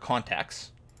remember all your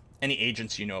contacts, any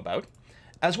agents you know about,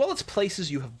 as well as places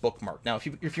you have bookmarked. Now,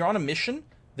 if you're on a mission,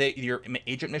 your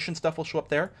agent mission stuff will show up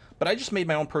there, but I just made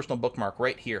my own personal bookmark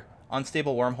right here.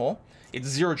 Unstable wormhole. It's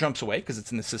 0 jumps away because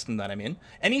it's in the system that I'm in.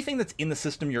 Anything that's in the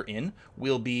system you're in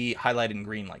will be highlighted in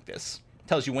green like this.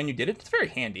 Tells you when you did it. It's very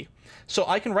handy. So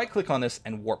I can right-click on this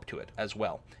and warp to it as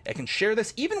well. I can share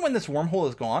this. Even when this wormhole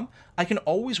is gone, I can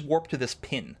always warp to this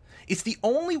pin. It's the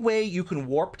only way you can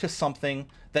warp to something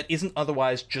that isn't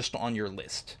otherwise just on your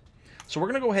list. So we're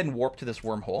going to go ahead and warp to this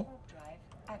wormhole.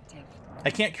 I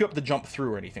can't queue up the jump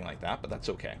through or anything like that, but that's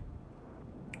okay.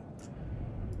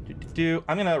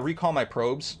 I'm going to recall my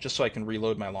probes just so I can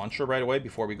reload my launcher right away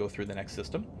before we go through the next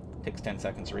system. Takes 10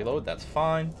 seconds to reload. That's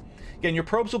fine. Again, your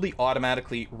probes will be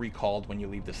automatically recalled when you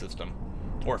leave the system,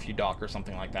 or if you dock or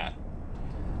something like that.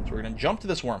 So we're going to jump to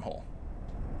this wormhole.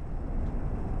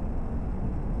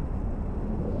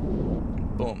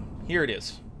 Boom. Here it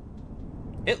is.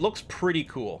 It looks pretty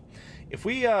cool. If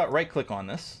we right-click on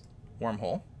this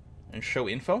wormhole and show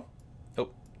info... Oh,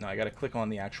 no, I got to click on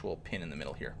the actual pin in the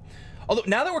middle here. Although,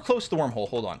 now that we're close to the wormhole,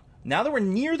 hold on. Now that we're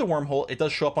near the wormhole, it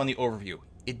does show up on the overview.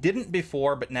 It didn't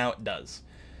before, but now it does.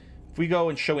 If we go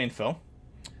and show info,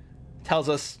 tells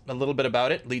us a little bit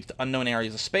about it, leads to unknown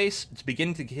areas of space. It's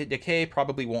beginning to decay,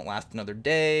 probably won't last another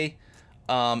day.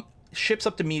 Ships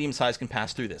up to medium size can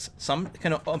pass through this. Some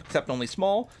can accept only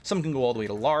small, some can go all the way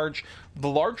to large. The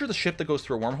larger the ship that goes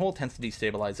through a wormhole tends to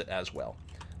destabilize it as well.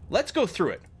 Let's go through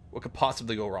it. What could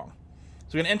possibly go wrong?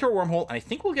 So we're going to enter a wormhole, and I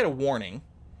think we'll get a warning.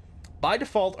 By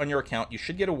default, on your account, you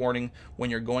should get a warning when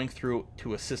you're going through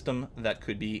to a system that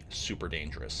could be super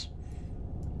dangerous.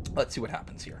 Let's see what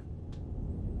happens here.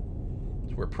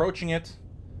 So we're approaching it.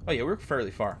 Oh yeah, we're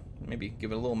fairly far. Maybe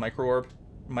give it a little micro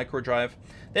drive.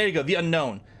 There you go, the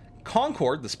unknown.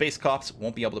 Concord, the space cops,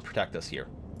 won't be able to protect us here.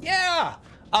 Yeah!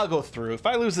 I'll go through. If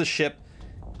I lose this ship,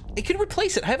 it could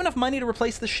replace it. I have enough money to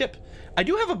replace the ship. I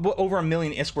do have over 1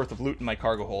 million ISK worth of loot in my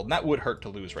cargo hold, and that would hurt to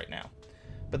lose right now.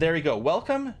 But there you go.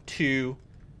 Welcome to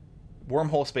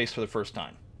wormhole space for the first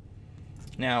time.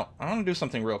 Now, I want to do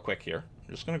something real quick here.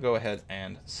 I'm just going to go ahead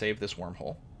and save this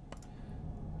wormhole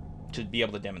to be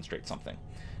able to demonstrate something.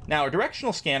 Now, a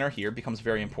directional scanner here becomes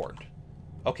very important.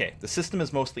 Okay, the system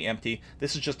is mostly empty.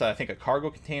 This is just, I think, a cargo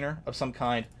container of some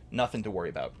kind. Nothing to worry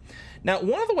about. Now,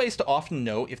 one of the ways to often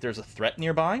know if there's a threat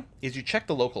nearby is you check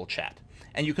the local chat.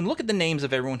 And you can look at the names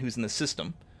of everyone who's in the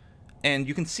system, and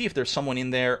you can see if there's someone in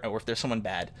there or if there's someone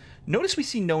bad. Notice we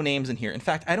see no names in here. In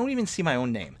fact, I don't even see my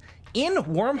own name. In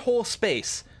wormhole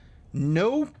space,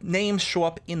 no names show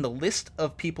up in the list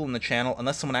of people in the channel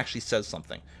unless someone actually says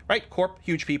something. Right? Corp,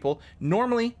 huge people.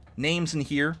 Normally, names in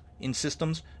here in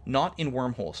systems, not in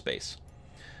wormhole space.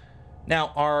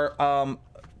 Now, our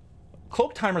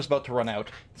cloak timer is about to run out.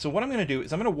 So what I'm going to do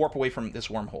is I'm going to warp away from this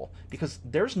wormhole because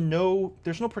there's no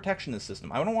protection in this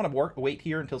system. I don't want to wait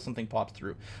here until something pops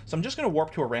through. So I'm just going to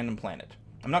warp to a random planet.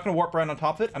 I'm not going to warp right on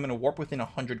top of it. I'm going to warp within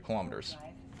 100 kilometers.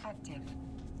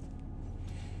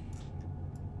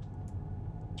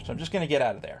 So I'm just going to get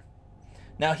out of there.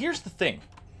 Now, here's the thing.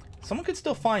 Someone could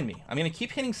still find me. I'm going to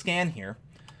keep hitting scan here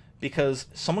because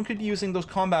someone could be using those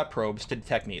combat probes to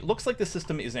detect me. It looks like the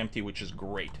system is empty, which is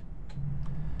great.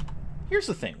 Here's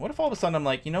the thing. What if all of a sudden I'm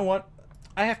like, you know what?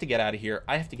 I have to get out of here.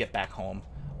 I have to get back home.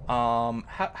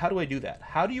 How do I do that?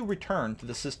 How do you return to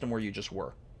the system where you just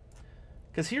were?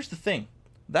 Because here's the thing.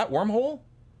 That wormhole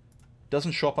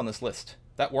doesn't show up on this list.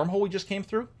 That wormhole we just came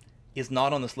through is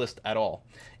not on this list at all.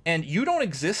 And you don't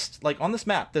exist, like on this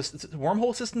map, this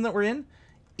wormhole system that we're in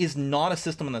is not a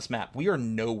system on this map. We are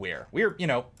nowhere. We're, you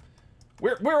know,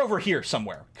 we're over here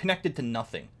somewhere, connected to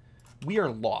nothing. We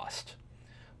are lost.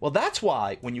 Well, that's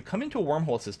why when you come into a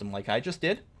wormhole system like I just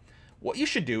did, what you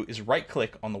should do is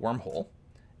right-click on the wormhole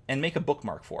and make a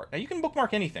bookmark for it. Now, you can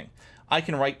bookmark anything. I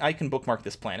can bookmark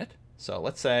this planet. So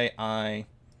let's say I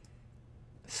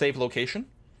save location,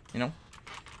 you know,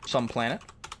 some planet.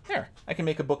 There, I can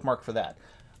make a bookmark for that.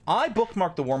 I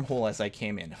bookmarked the wormhole as I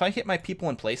came in. If I hit my people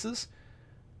and places,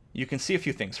 you can see a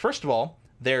few things. First of all,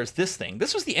 there's this thing.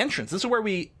 This was the entrance. This is where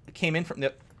we came in from.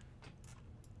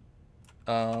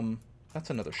 That's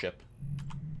another ship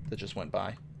that just went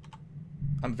by.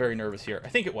 I'm very nervous here. I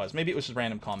think it was. Maybe it was just a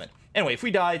random comment. Anyway, if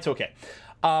we die, it's okay.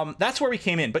 That's where we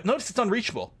came in. But notice it's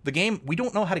unreachable. The game, we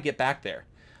don't know how to get back there.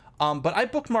 But I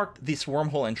bookmarked this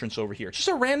wormhole entrance over here. It's just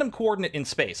a random coordinate in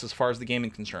space as far as the game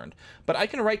is concerned. But I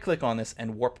can right-click on this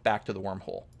and warp back to the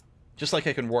wormhole. Just like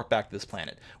I can warp back to this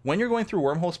planet. When you're going through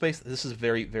wormhole space, this is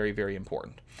very, very, very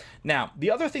important. Now,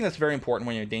 the other thing that's very important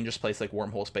when you're in a dangerous place like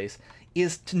wormhole space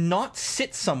is to not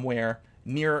sit somewhere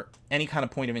near any kind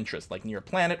of point of interest, like near a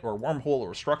planet or a wormhole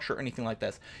or a structure or anything like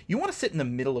this. You want to sit in the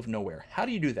middle of nowhere. How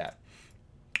do you do that?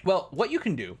 Well, what you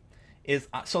can do is,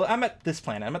 so I'm at this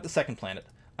planet, I'm at the second planet.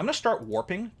 I'm going to start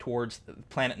warping towards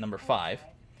planet number 5.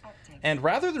 And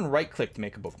rather than right-click to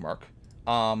make a bookmark,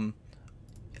 I'm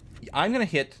going to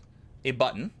hit a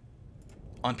button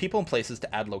on people and places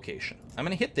to add location. I'm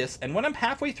going to hit this, and when I'm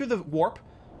halfway through the warp,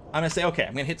 I'm going to say, okay,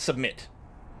 I'm going to hit submit.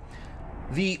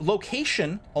 The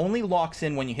location only locks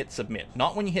in when you hit submit,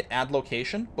 not when you hit add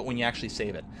location, but when you actually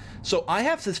save it. So I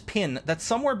have this pin that's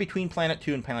somewhere between planet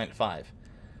 2 and planet 5.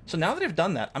 So now that I've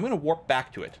done that, I'm going to warp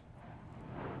back to it.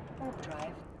 Warp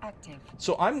drive active.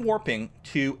 So I'm warping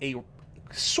to a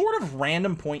sort of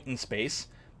random point in space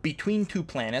between 2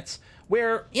 planets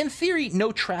where, in theory,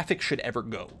 no traffic should ever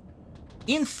go.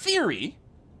 In theory,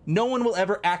 no one will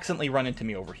ever accidentally run into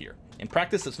me over here. In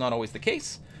practice, that's not always the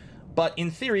case, but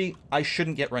in theory, I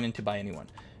shouldn't get run into by anyone.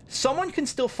 Someone can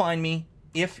still find me.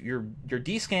 If your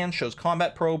D-scan shows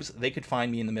combat probes, they could find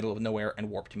me in the middle of nowhere and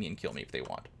warp to me and kill me if they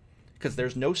want. Because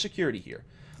there's no security here.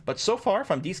 But so far,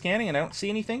 if I'm D-scanning and I don't see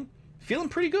anything, feeling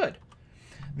pretty good.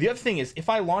 The other thing is, if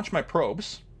I launch my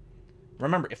probes,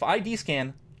 remember, if I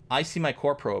D-scan, I see my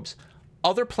core probes.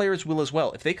 Other players will as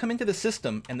well. If they come into the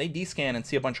system and they D-scan and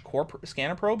see a bunch of core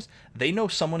scanner probes, they know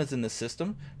someone is in the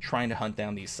system trying to hunt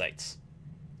down these sites.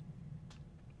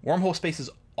 Wormhole space is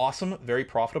awesome, very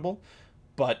profitable,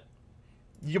 but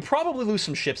you'll probably lose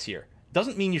some ships here.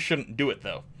 Doesn't mean you shouldn't do it,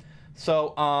 though.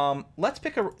 So, let's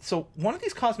pick a... So, one of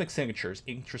these cosmic signatures,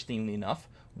 interestingly enough,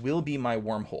 will be my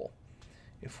wormhole.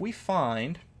 If we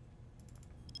find...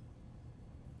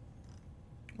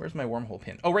 Where's my wormhole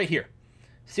pin? Oh, right here.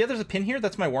 See how there's a pin here?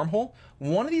 That's my wormhole.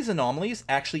 One of these anomalies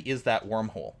actually is that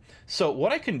wormhole. So,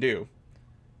 what I can do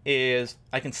is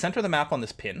I can center the map on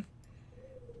this pin.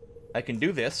 I can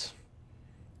do this,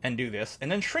 and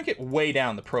then shrink it way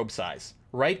down, the probe size,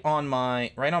 right on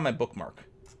my bookmark.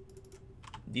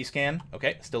 D-scan,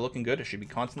 okay, still looking good. It should be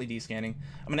constantly D-scanning.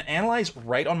 I'm going to analyze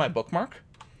right on my bookmark,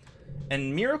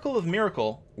 and miracle of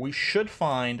miracle, we should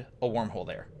find a wormhole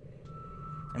there.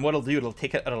 And what it'll do, it'll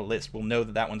take it out of the list. We'll know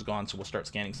that that one's gone, so we'll start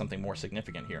scanning something more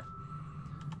significant here.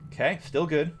 Okay, still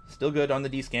good on the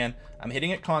D-scan. I'm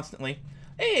hitting it constantly.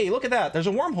 Hey, look at that. There's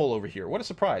a wormhole over here. What a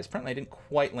surprise. Apparently I didn't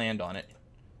quite land on it.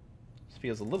 This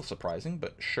feels a little surprising,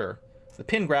 but sure. The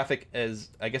pin graphic is,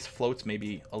 I guess, floats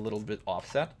maybe a little bit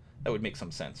offset. That would make some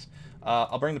sense.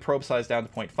 I'll bring the probe size down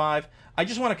to 0.5. I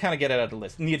just want to kind of get it out of the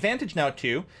list. And the advantage now,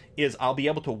 too, is I'll be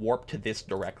able to warp to this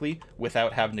directly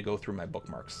without having to go through my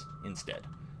bookmarks instead.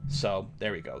 So,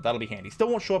 there we go. That'll be handy. Still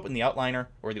won't show up in the outliner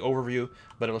or the overview,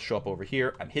 but it'll show up over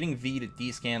here. I'm hitting V to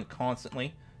D-scan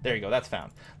constantly. There you go, that's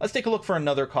found. Let's take a look for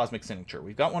another cosmic signature.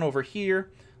 We've got one over here.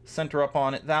 Center up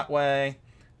on it that way.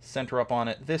 Center up on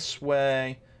it this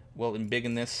way. We'll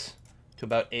embiggen this to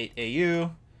about 8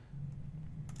 AU.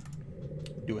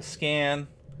 Do a scan.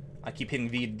 I keep hitting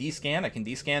V to D-scan. I can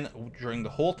D-scan during the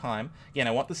whole time. Again,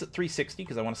 I want this at 360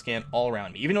 because I want to scan all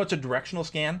around me. Even though it's a directional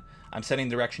scan, I'm setting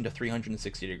the direction to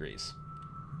 360 degrees.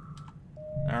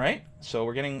 Alright, so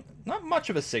we're getting not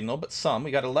much of a signal, but some. We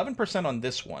got 11% on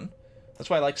this one. That's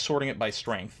why I like sorting it by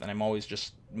strength, and I'm always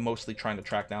just mostly trying to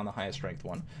track down the highest strength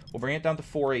one. We'll bring it down to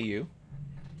 4 AU.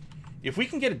 If we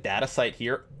can get a data site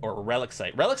here, or a relic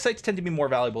site. Relic sites tend to be more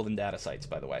valuable than data sites,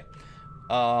 by the way.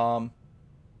 Oh,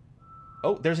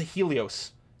 there's a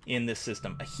Helios in this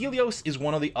system. A Helios is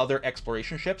one of the other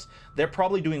exploration ships. They're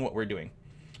probably doing what we're doing.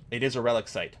 It is a relic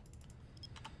site.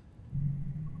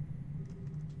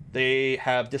 They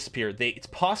have disappeared. It's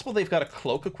possible they've got a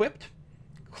cloak equipped.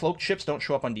 Cloaked ships don't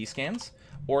show up on D-scans.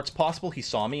 Or it's possible he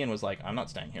saw me and was like, I'm not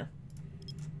staying here.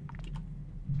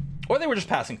 Or they were just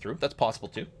passing through. That's possible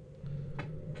too.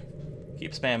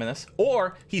 Keep spamming this.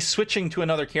 Or he's switching to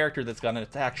another character that's got an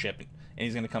attack ship and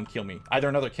he's going to come kill me. Either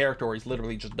another character or he's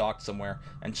literally just docked somewhere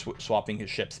and swapping his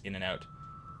ships in and out.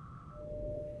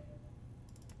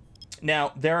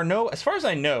 Now, there are no, as far as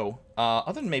I know,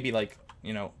 other than maybe like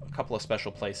you know, a couple of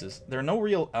special places. There are no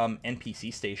real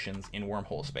NPC stations in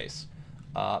wormhole space.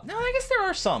 No, I guess there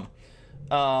are some.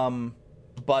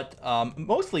 But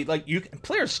mostly, like,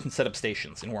 players can set up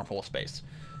stations in wormhole space.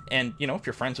 And, you know, if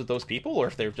you're friends with those people, or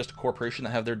if they're just a corporation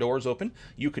that have their doors open,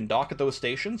 you can dock at those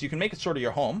stations. You can make it sort of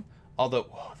your home. Although,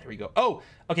 oh, there we go. Oh,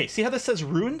 okay, see how this says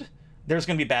ruined? There's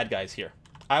going to be bad guys here.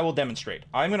 I will demonstrate.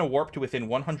 I'm going to warp to within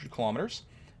 100 kilometers.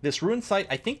 This ruined site,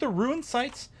 I think the ruined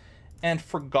sites and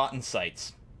forgotten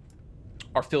sites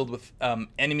are filled with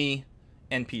enemy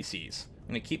NPCs. I'm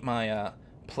going to keep my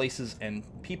places and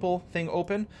people thing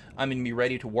open. I'm going to be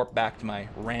ready to warp back to my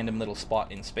random little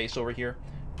spot in space over here.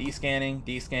 Descanning,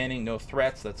 no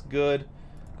threats, that's good.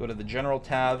 Go to the general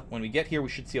tab. When we get here, we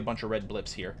should see a bunch of red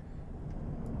blips here.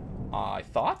 I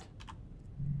thought?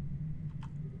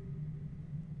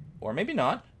 Or maybe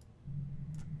not.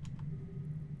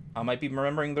 I might be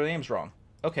remembering their names wrong.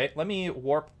 Okay, let me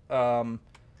warp to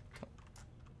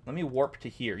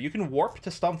here. You can warp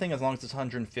to something as long as it's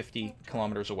 150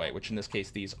 kilometers away, which in this case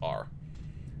these are.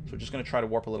 So we're just going to try to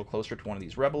warp a little closer to one of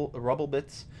these rubble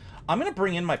bits. I'm going to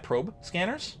bring in my probe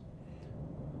scanners,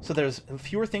 so there's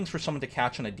fewer things for someone to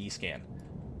catch on a D-scan.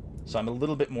 So I'm a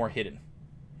little bit more hidden.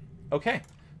 Okay,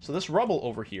 so this rubble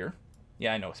over here...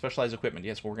 Yeah, I know, specialized equipment.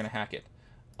 Yes, well, we're going to hack it.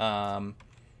 Let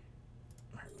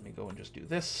me go and just do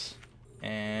this.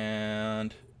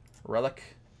 And... relic.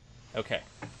 Okay.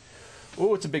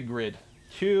 Oh, it's a big grid.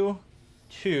 2,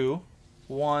 2,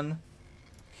 1...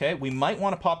 Okay, we might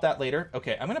want to pop that later.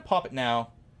 Okay, I'm going to pop it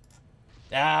now.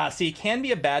 Ah, see, it can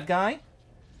be a bad guy,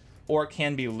 or it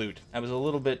can be loot. I was a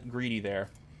little bit greedy there.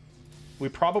 We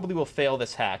probably will fail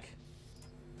this hack.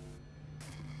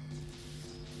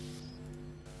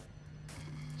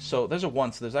 So there's a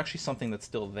 1, so there's actually something that's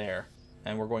still there,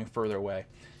 and we're going further away.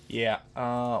 Yeah,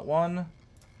 1.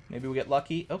 Maybe we get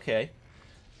lucky. Okay.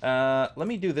 Let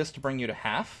me do this to bring you to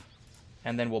half,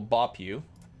 and then we'll bop you.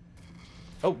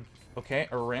 Oh, okay,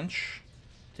 a wrench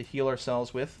to heal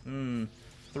ourselves with.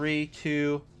 3,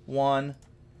 2, 1.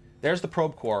 There's the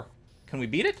probe core. Can we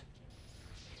beat it?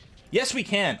 Yes, we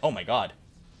can. Oh my god.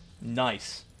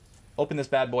 Nice. Open this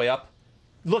bad boy up.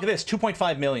 Look at this.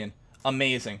 2.5 million.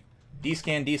 Amazing.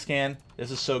 D-scan, D-scan. This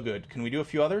is so good. Can we do a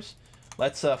few others?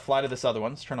 Let's fly to this other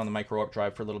one. Let's turn on the micro warp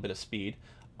drive for a little bit of speed.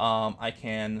 I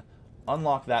can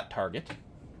unlock that target.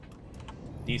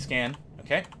 D-scan.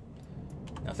 Okay.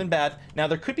 Nothing bad. Now,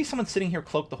 there could be someone sitting here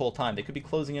cloaked the whole time. They could be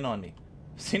closing in on me.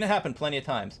 I've seen it happen plenty of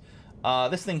times.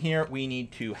 This thing here, we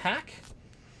need to hack.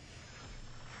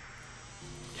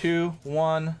 2,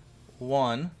 1,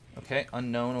 1. Okay,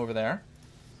 unknown over there.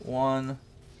 1,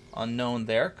 unknown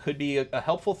there. Could be a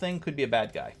helpful thing, could be a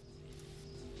bad guy.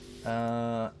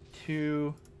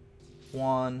 2,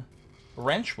 1.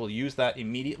 Wrench, we'll use that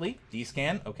immediately.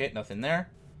 D-scan. Okay, nothing there.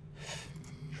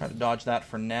 Try to dodge that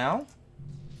for now.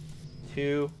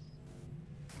 2.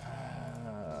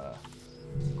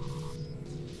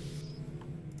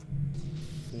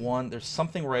 1. There's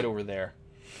something right over there.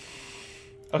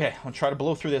 Okay, I'll try to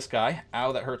blow through this guy.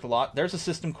 Ow, that hurt a lot. There's a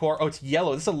system core. Oh, it's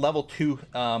yellow. This is a level 2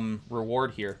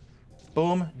 reward here.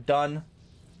 Boom, done.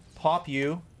 Pop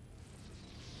you.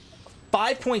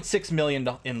 5.6 million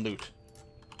in loot.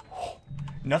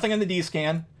 Nothing on the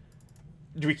D-scan.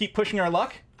 Do we keep pushing our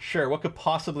luck? Sure, what could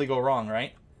possibly go wrong,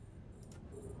 right?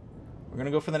 We're going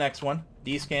to go for the next one.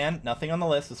 D-scan, nothing on the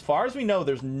list. As far as we know,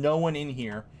 there's no one in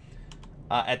here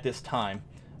at this time.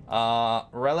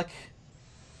 Relic.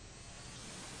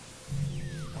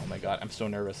 Oh my god, I'm so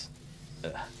nervous.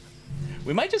 Ugh.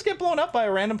 We might just get blown up by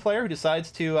a random player who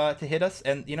decides to hit us,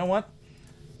 and you know what?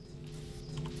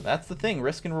 That's the thing,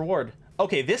 risk and reward.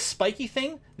 Okay, this spiky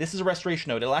thing, this is a restoration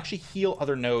node. It'll actually heal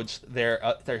other nodes their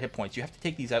hit points. You have to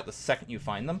take these out the second you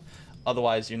find them.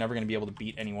 Otherwise, you're never going to be able to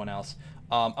beat anyone else.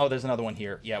 Oh, there's another one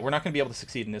here. Yeah, we're not going to be able to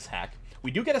succeed in this hack.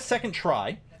 We do get a second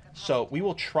try, so we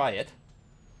will try it.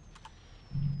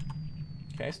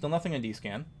 Okay, still nothing on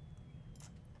D-scan.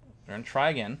 We're going to try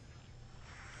again.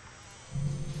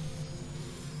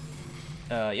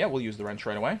 Yeah, we'll use the wrench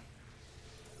right away.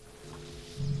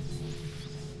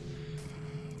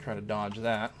 Try to dodge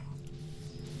that.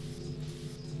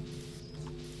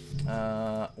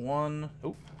 1. Oh,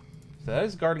 so that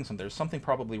is guarding something. There's something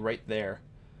probably right there.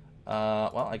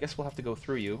 Well, I guess we'll have to go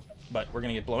through you, but we're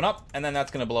going to get blown up, and then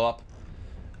that's going to blow up.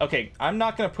 Okay, I'm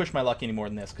not going to push my luck any more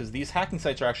than this, because these hacking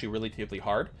sites are actually relatively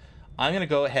hard. I'm going to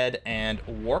go ahead and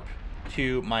warp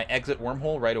to my exit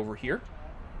wormhole right over here.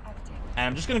 And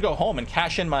I'm just going to go home and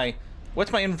cash in my...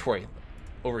 What's my inventory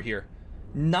over here?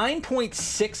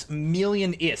 9.6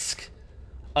 million ISK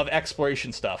of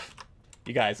exploration stuff.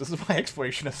 You guys, this is why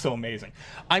exploration is so amazing.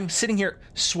 I'm sitting here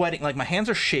sweating, like my hands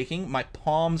are shaking, my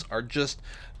palms are just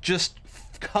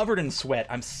covered in sweat.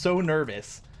 I'm so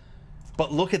nervous.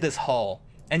 But look at this hull.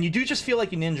 And you do just feel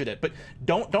like you ninja'd it, but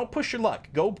don't push your luck.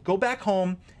 Go back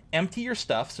home, empty your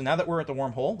stuff. So now that we're at the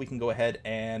wormhole, we can go ahead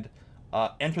and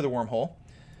enter the wormhole.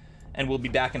 And we'll be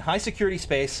back in high security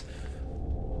space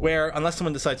where, unless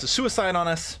someone decides to suicide on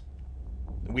us,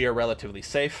 we are relatively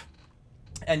safe.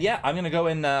 And yeah, I'm gonna go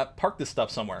and park this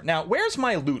stuff somewhere. Now, where's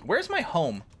my loot? Where's my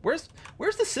home? Where's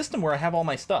the system where I have all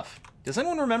my stuff? Does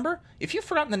anyone remember? If you've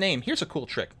forgotten the name, here's a cool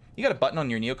trick. You got a button on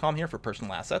your Neocom here for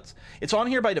personal assets. It's on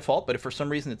here by default, but if for some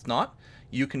reason it's not,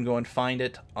 you can go and find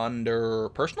it under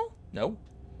personal? No.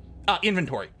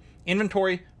 Inventory.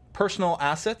 Inventory, personal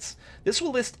assets. This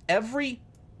will list every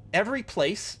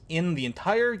place in the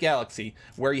entire galaxy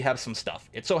where you have some stuff.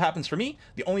 It so happens for me,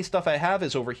 the only stuff I have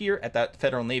is over here at that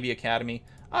Federal Navy Academy.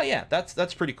 Oh yeah,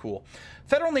 that's pretty cool.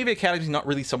 Federal Navy Academy is not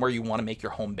really somewhere you want to make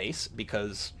your home base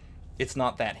because it's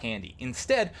not that handy.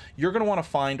 Instead, you're going to want to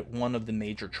find one of the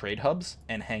major trade hubs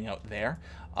and hang out there.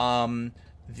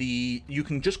 You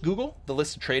can just Google the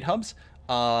list of trade hubs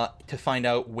to find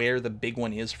out where the big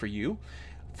one is for you.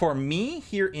 For me,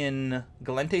 here in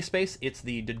Galente space, it's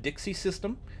the Dixie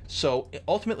system. So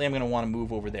ultimately, I'm going to want to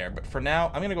move over there. But for now,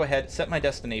 I'm going to go ahead, set my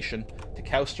destination to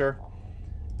Couster,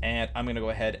 and I'm going to go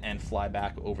ahead and fly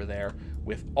back over there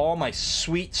with all my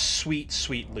sweet, sweet,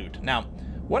 sweet loot. Now,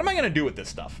 what am I going to do with this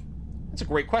stuff? That's a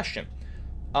great question.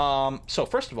 So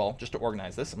first of all, just to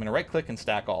organize this, I'm going to right-click and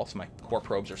stack all, so my core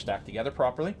probes are stacked together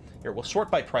properly. Here, we'll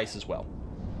sort by price as well.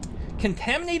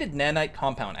 Contaminated nanite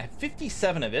compound. I have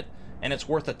 57 of it, and it's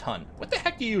worth a ton. What the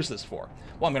heck do you use this for?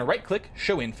 Well, I'm going to right-click,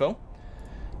 show info.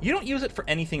 You don't use it for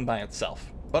anything by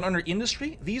itself, but under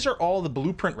industry, these are all the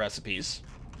blueprint recipes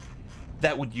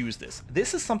that would use this.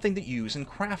 This is something that you use in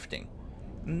crafting.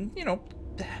 You know,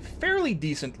 fairly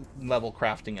decent level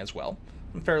crafting as well.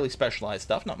 Fairly specialized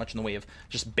stuff, not much in the way of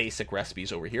just basic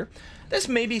recipes over here. This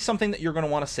may be something that you're going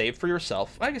to want to save for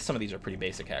yourself. I guess some of these are pretty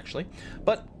basic, actually.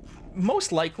 But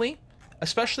most likely,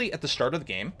 especially at the start of the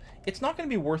game, it's not going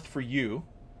to be worth for you.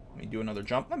 Let me do another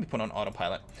jump. Let me put on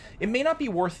autopilot. It may not be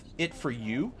worth it for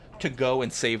you to go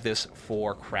and save this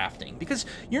for crafting, because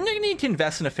you're going to need to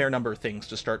invest in a fair number of things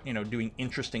to start, you know, doing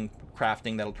interesting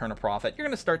crafting that'll turn a profit. You're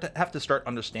going to have to start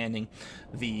understanding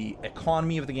the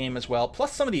economy of the game as well.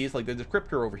 Plus, some of these, like the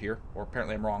decryptor over here, or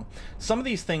apparently I'm wrong, some of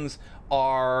these things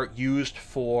are used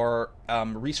for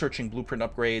researching blueprint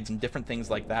upgrades and different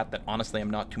things like that that honestly I'm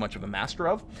not too much of a master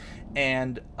of.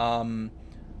 And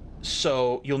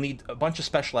so you'll need a bunch of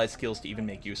specialized skills to even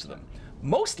make use of them.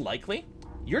 Most likely,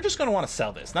 you're just going to want to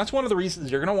sell this. And that's one of the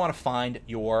reasons you're going to want to find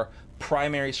your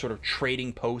primary sort of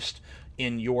trading post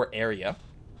in your area.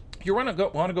 You want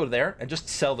to go there and just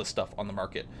sell this stuff on the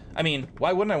market. I mean,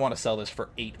 why wouldn't I want to sell this for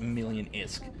 8 million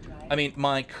ISK? I mean,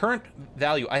 my current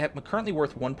value, I'm currently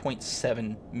worth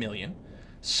 1.7 million.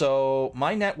 So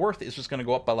my net worth is just going to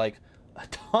go up by like a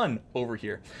ton over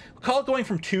here. We'll call it going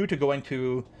from 2 to going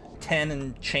to 10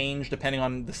 and change, depending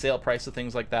on the sale price of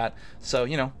things like that. So,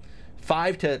 you know,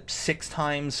 5 to 6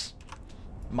 times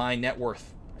my net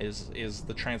worth is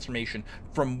the transformation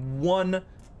from one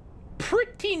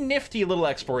pretty nifty little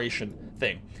exploration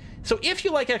thing. So if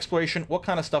you like exploration, what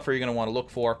kind of stuff are you going to want to look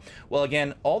for? Well,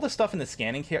 again, all the stuff in the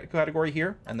scanning category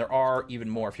here, and there are even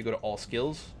more if you go to all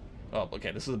skills. Oh,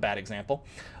 okay, this is a bad example.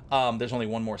 There's only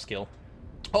one more skill.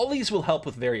 All these will help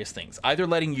with various things, either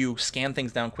letting you scan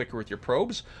things down quicker with your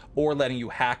probes, or letting you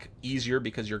hack easier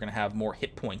because you're going to have more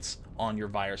hit points on your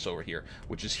virus over here,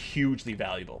 which is hugely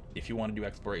valuable if you want to do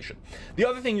exploration. The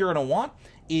other thing you're going to want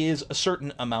is a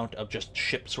certain amount of just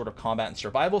ship sort of combat and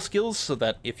survival skills, so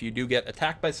that if you do get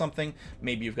attacked by something,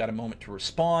 maybe you've got a moment to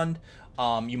respond.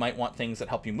 You might want things that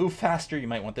help you move faster. You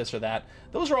might want this or that.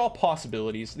 Those are all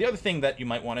possibilities. The other thing that you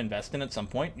might want to invest in at some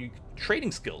point,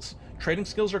 trading skills. Trading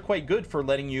skills are quite good for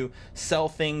letting you sell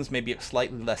things maybe at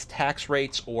slightly less tax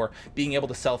rates, or being able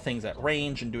to sell things at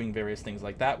range and doing various things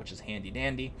like that, which is handy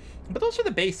dandy. But those are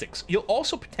the basics. You'll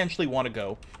also potentially want to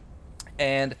go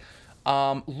and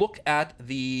look at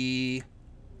the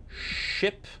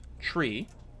ship tree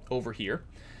over here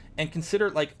and consider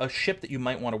like a ship that you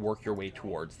might want to work your way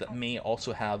towards that may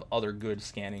also have other good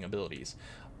scanning abilities.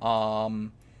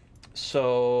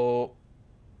 So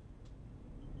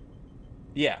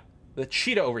yeah, the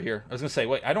cheetah over here, I was going to say,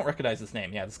 wait, I don't recognize this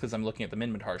name. Yeah, that's because I'm looking at the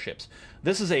Minmatar ships.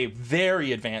 This is a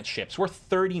very advanced ship. It's worth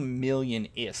 30 million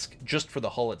ISK just for the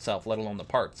hull itself, let alone the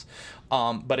parts.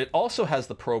 But it also has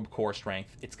the probe core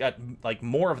strength. It's got like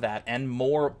more of that and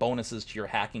more bonuses to your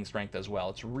hacking strength as well.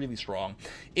 It's really strong.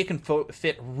 It can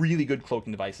fit really good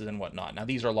cloaking devices and whatnot. Now,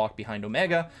 these are locked behind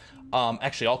Omega.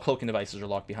 Actually, all cloaking devices are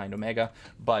locked behind Omega,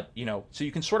 but, you know, so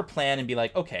you can sort of plan and be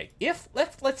like, okay, if,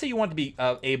 let's say you want to be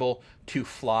able to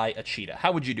fly a cheetah,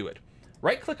 how would you do it?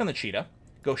 Right-click on the cheetah,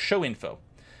 go Show Info,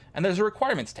 and there's a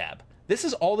Requirements tab. This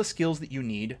is all the skills that you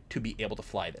need to be able to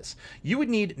fly this. You would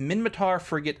need Minmatar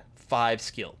Frigate 5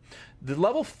 skill. The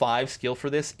level 5 skill for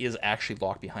this is actually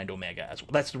locked behind Omega as well.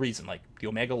 That's the reason, like the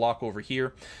Omega lock over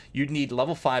here. You'd need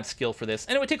level 5 skill for this,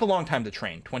 and it would take a long time to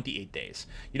train, 28 days.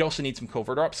 You'd also need some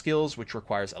covert op skills, which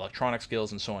requires electronic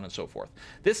skills and so on and so forth.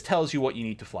 This tells you what you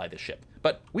need to fly this ship.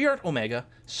 But we aren't Omega,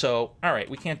 so alright,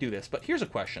 we can't do this. But here's a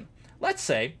question. Let's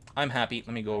say I'm happy,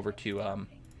 let me go over to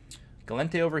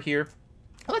Galente over here.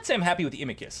 Let's say I'm happy with the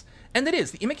Imicus. And it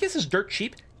is. The Imicus is dirt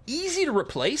cheap, easy to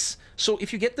replace, so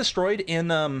if you get destroyed in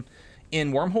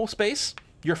wormhole space,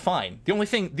 you're fine. The only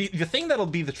thing, the thing that'll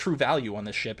be the true value on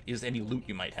this ship is any loot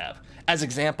you might have. As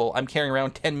example, I'm carrying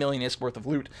around 10 million ISK worth of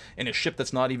loot in a ship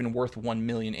that's not even worth 1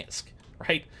 million ISK,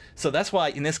 right? So that's why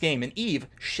in this game, in EVE,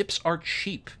 ships are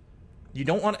cheap. You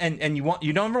don't want, and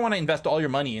you don't ever want to invest all your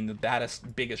money in the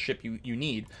baddest, biggest ship you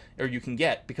need, or you can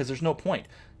get, because there's no point.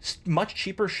 Much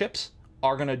cheaper ships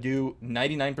are going to do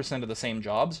 99% of the same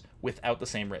jobs without the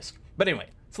same risk. But anyway,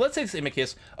 so let's say this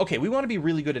Imicus, okay, we want to be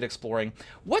really good at exploring.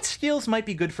 What skills might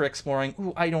be good for exploring?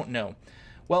 Ooh, I don't know.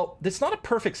 Well, it's not a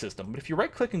perfect system, but if you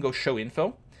right-click and go Show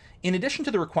Info, in addition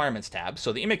to the Requirements tab,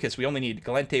 so the Imicus, we only need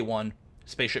Galente 1,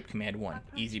 Spaceship Command 1,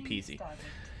 easy peasy.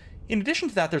 In addition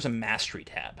to that, there's a Mastery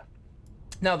tab.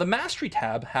 Now, the Mastery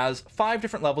tab has 5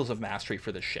 different levels of mastery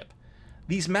for this ship.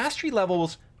 These mastery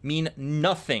levels mean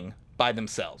nothing by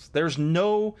themselves. There's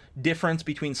no difference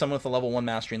between someone with a level 1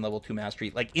 mastery and level 2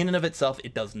 mastery. Like, in and of itself,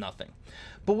 it does nothing.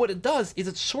 But what it does is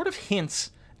it sort of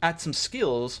hints at some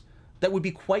skills that would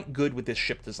be quite good with this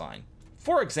ship design.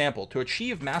 For example, to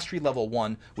achieve mastery level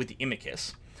 1 with the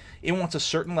Imicus, it wants a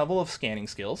certain level of scanning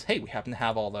skills. Hey, we happen to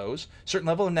have all those. Certain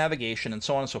level of navigation, and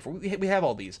so on and so forth. We have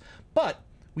all these. But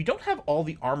we don't have all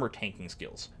the armor tanking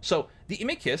skills. So the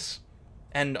Imicus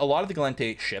and a lot of the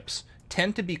Galente ships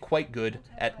tend to be quite good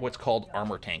at what's called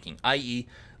armor tanking, i.e.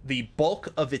 the bulk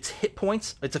of its hit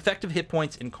points, its effective hit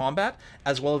points in combat,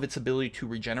 as well as its ability to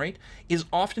regenerate, is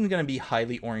often going to be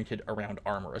highly oriented around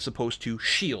armor, as opposed to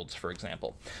shields, for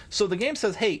example. So the game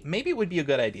says, hey, maybe it would be a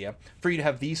good idea for you to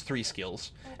have these 3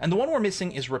 skills, and the one we're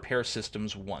missing is Repair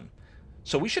Systems 1.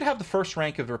 So we should have the first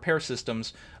rank of repair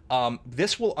systems.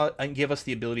 This will give us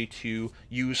the ability to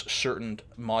use certain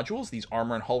modules, these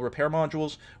armor and hull repair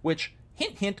modules, which,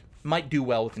 hint, hint, might do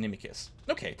well with an Imicus.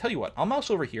 Okay, tell you what, I'll mouse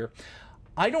over here.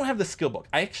 I don't have the skill book.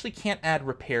 I actually can't add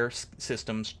repair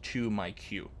systems to my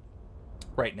queue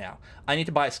right now. I need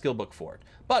to buy a skill book for it.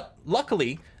 But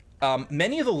luckily,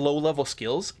 many of the low-level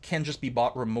skills can just be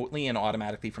bought remotely and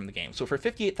automatically from the game. So for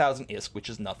 58,000 ISK, which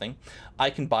is nothing, I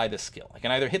can buy this skill. I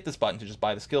can either hit this button to just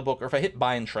buy the skill book, or if I hit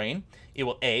buy and train, it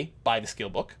will A, buy the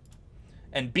skill book,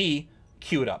 and B,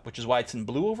 queue it up, which is why it's in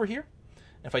blue over here.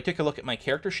 If I take a look at my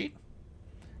character sheet,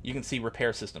 you can see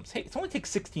repair systems. Hey, it only takes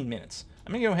 16 minutes.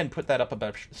 I'm going to go ahead and put that up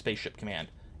above Spaceship Command.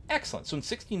 Excellent. So in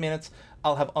 16 minutes,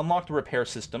 I'll have unlocked the repair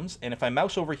systems, and if I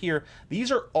mouse over here,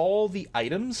 these are all the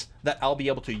items that I'll be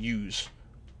able to use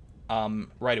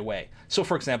right away. So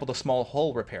for example, the small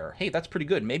hull repair. Hey, that's pretty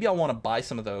good. Maybe I'll want to buy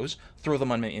some of those, throw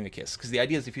them on my Imicus, because the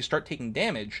idea is if you start taking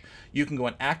damage, you can go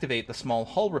and activate the small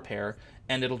hull repair,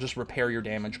 and it'll just repair your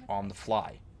damage on the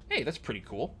fly. Hey, that's pretty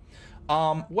cool.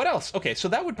 What else? Okay, so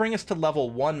that would bring us to level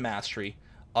 1 mastery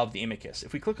of the Imicus.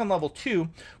 If we click on level 2,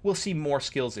 we'll see more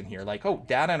skills in here, like, oh,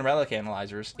 data and relic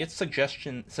analyzers. It's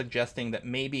suggesting that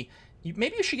maybe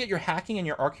you should get your hacking and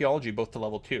your archaeology both to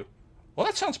level 2. Well,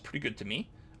 that sounds pretty good to me.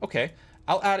 Okay,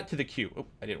 I'll add it to the queue. Oh,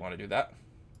 I didn't want to do that.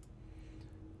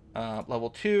 Level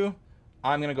 2,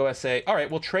 I'm going to go and say, all right,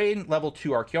 we'll trade level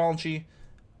 2 archaeology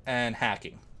and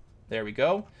hacking. There we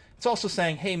go. It's also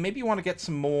saying, hey, maybe you want to get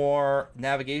some more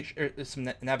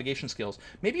navigation skills.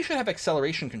 Maybe you should have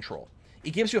acceleration control.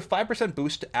 It gives you a 5%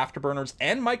 boost to afterburners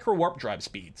and micro warp drive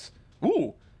speeds.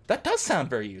 Ooh, that does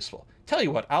sound very useful. Tell you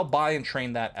what, I'll buy and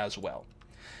train that as well.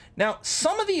 Now,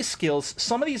 some of these skills,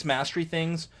 some of these mastery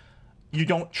things, you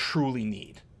don't truly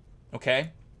need,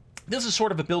 okay? This is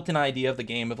sort of a built-in idea of the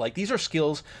game of, like, these are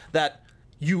skills that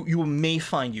you may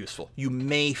find useful. You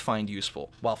may find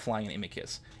useful while flying an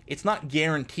Imicus. It's not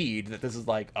guaranteed that this is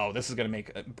like, oh, this is going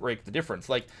to break the difference.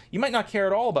 Like, you might not care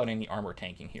at all about any armor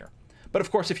tanking here. But of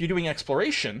course, if you're doing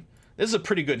exploration, this is a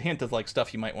pretty good hint of, like,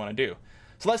 stuff you might want to do.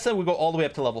 So let's say we go all the way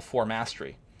up to level 4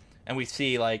 mastery, and we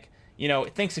see, like, you know,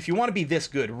 it thinks if you want to be this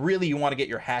good, really you want to get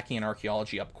your hacking and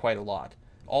archaeology up quite a lot,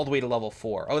 all the way to level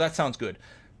 4. Oh, that sounds good.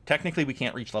 Technically, we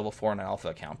can't reach level 4 on an alpha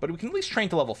account, but we can at least train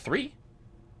to level 3.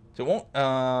 So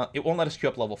it won't let us queue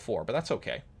up level 4, but that's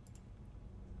okay.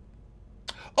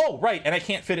 Oh, right, and I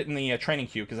can't fit it in the training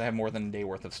queue because I have more than a day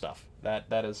worth of stuff.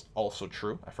 That is also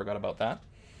true. I forgot about that.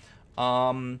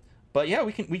 But yeah,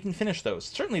 we can finish those.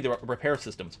 Certainly the repair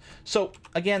systems. So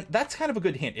again, that's kind of a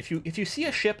good hint. If you see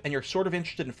a ship and you're sort of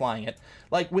interested in flying it,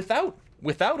 like without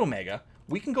Omega,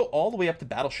 we can go all the way up to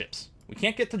battleships. We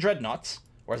can't get to dreadnoughts,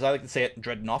 or as I like to say it,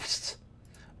 dreadnoughts.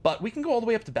 But we can go all the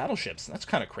way up to battleships. That's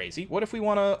kind of crazy. What if we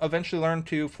want to eventually learn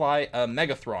to fly a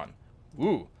Megathron?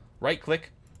 Ooh, right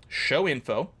click, show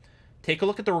info, take a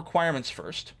look at the requirements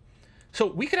first. So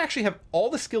we could actually have all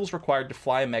the skills required to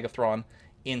fly a Megathron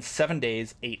in 7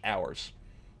 days, 8 hours.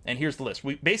 And here's the list.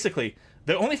 Basically,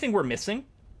 the only thing we're missing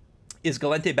is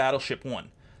Galente Battleship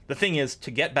 1. The thing is,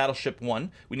 to get Battleship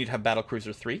 1, we need to have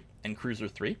Battlecruiser 3, and Cruiser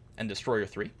 3, and Destroyer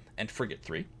 3, and Frigate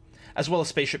 3, as well as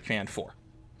Spaceship Command 4.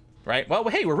 Right? Well,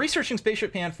 hey, we're researching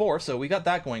Spaceship Command 4, so we got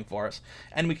that going for us,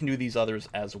 and we can do these others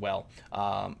as well.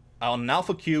 On an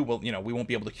alpha queue, we won't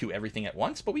be able to queue everything at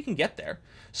once, but we can get there.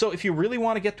 So if you really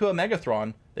want to get to a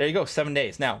Megathron, there you go, 7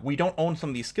 days. Now, we don't own some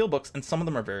of these skill books, and some of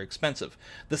them are very expensive.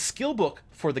 The skill book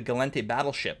for the Galente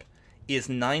Battleship is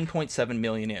 9.7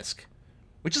 million ISK,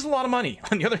 which is a lot of money.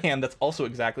 On the other hand, that's also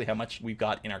exactly how much we've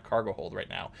got in our cargo hold right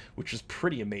now, which is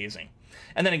pretty amazing.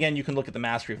 And then again, you can look at the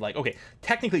mastery of like, okay,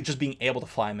 technically just being able to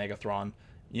fly a Megathron,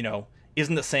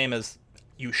 isn't the same as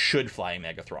you should fly a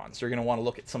Megathron. So you're going to want to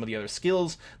look at some of the other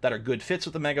skills that are good fits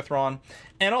with the Megathron.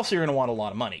 And also you're going to want a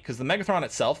lot of money, because the Megathron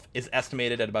itself is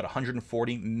estimated at about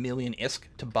 140 million ISK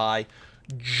to buy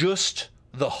just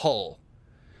the hull.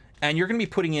 And you're going to be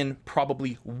putting in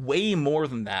probably way more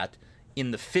than that in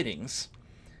the fittings.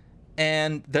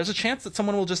 And there's a chance that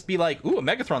someone will just be like, ooh, a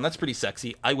Megathron, that's pretty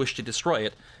sexy, I wish to destroy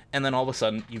it. And then all of a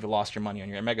sudden, you've lost your money on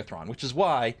your Megathron. Which is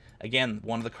why, again,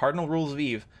 one of the cardinal rules of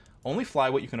EVE, only fly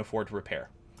what you can afford to repair.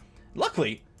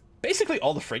 Luckily, basically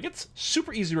all the frigates,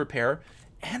 super easy to repair,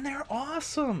 and they're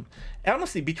awesome. And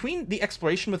honestly, between the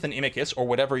exploration with an Imicus, or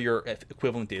whatever your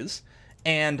equivalent is,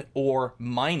 and or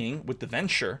mining with the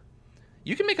Venture,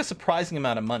 you can make a surprising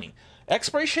amount of money.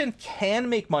 Exploration can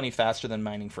make money faster than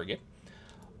mining frigate.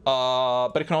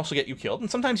 But it can also get you killed, and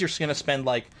sometimes you're going to spend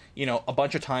a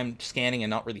bunch of time scanning and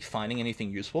not really finding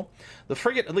anything useful. The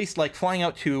frigate, at least flying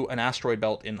out to an asteroid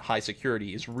belt in high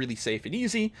security, is really safe and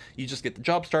easy. You just get the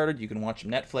job started, you can watch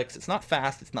some Netflix. It's not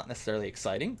fast, it's not necessarily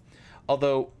exciting,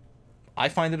 although I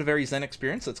find it a very zen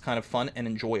experience that's kind of fun and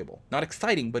enjoyable. Not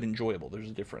exciting, but enjoyable.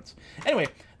 There's a difference. Anyway,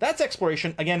 that's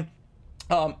exploration. Again,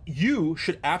 you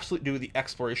should absolutely do the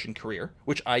exploration career,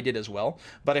 which I did as well,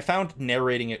 but I found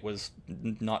narrating it was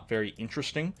not very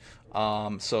interesting.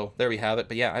 So there we have it.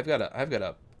 But yeah, I've got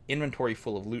a inventory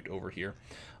full of loot over here.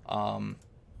 Look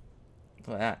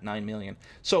at that, 9 million.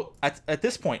 So at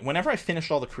this point, whenever I finished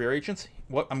all the career agents,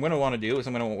 what I'm going to want to do is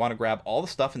I'm going to want to grab all the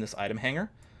stuff in this item hanger,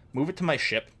 move it to my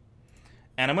ship,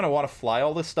 and I'm going to want to fly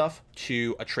all this stuff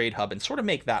to a trade hub and sort of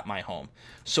make that my home.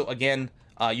 So again,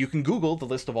 you can Google the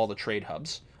list of all the trade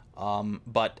hubs,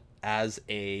 but as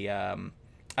a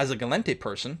Galente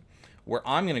person, where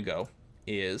I'm going to go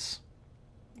is,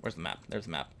 where's the map? There's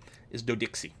the map, is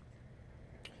Dodixie,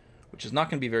 which is not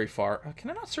going to be very far.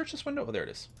 Can I not search this window? Oh, there it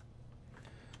is.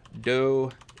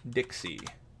 Dodixie.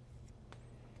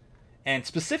 And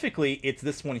specifically, it's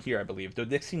this one here, I believe.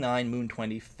 Dodixie 9, Moon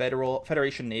 20,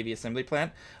 Federation Navy Assembly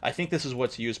Plant. I think this is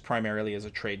what's used primarily as a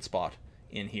trade spot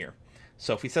in here.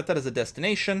 So if we set that as a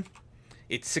destination,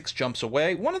 it's 6 jumps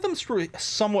away. One of them's through a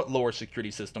somewhat lower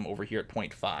security system over here at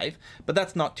 0.5, but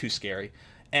that's not too scary.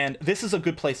 And this is a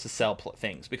good place to sell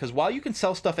things, because while you can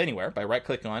sell stuff anywhere by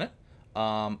right-clicking on it,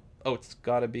 oh, it's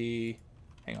got to be,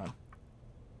 hang on.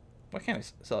 Why can't I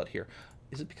sell it here?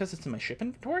 Is it because it's in my ship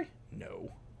inventory?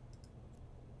 No.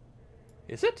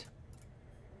 Is it?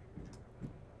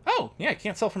 Oh, yeah, I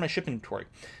can't sell from my ship inventory.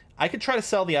 I could try to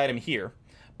sell the item here.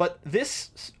 But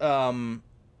this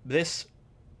this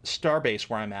starbase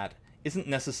where I'm at isn't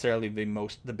necessarily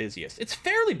the busiest. It's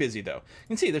fairly busy though. You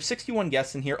can see there's 61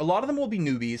 guests in here. A lot of them will be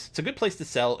newbies. It's a good place to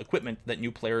sell equipment that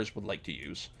new players would like to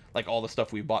use, like all the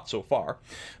stuff we've bought so far.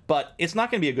 But it's not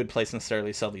going to be a good place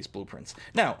necessarily to sell these blueprints.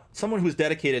 Now, someone who's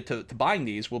dedicated to buying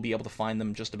these will be able to find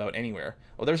them just about anywhere.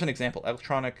 Oh, there's an example.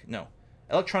 Electronic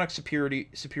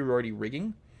superiority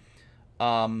rigging.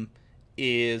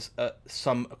 Is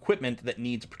some equipment that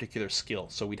needs a particular skill,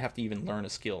 so we'd have to even learn a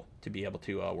skill to be able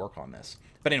to work on this.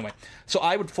 But anyway, so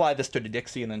I would fly this to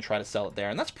Dodixie and then try to sell it there,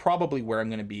 and that's probably where I'm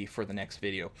going to be for the next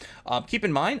video. Keep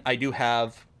in mind, I do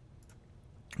have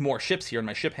more ships here in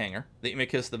my ship hangar, the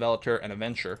Imicus, the Velator, and a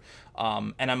Venture,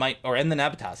 and the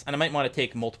Navitas, and I might want to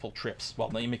take multiple trips. Well,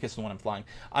 the Imicus is the one I'm flying.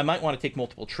 I might want to take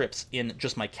multiple trips in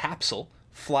just my capsule,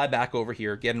 fly back over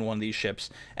here, get in one of these ships,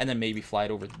 and then maybe fly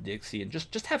it over to Dixie and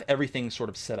just have everything sort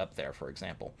of set up there, for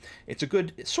example. It's a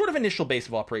good sort of initial base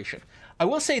of operation. I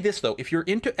will say this, though. If you're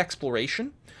into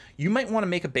exploration, you might want to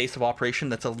make a base of operation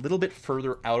that's a little bit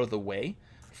further out of the way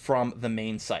from the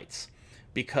main sites,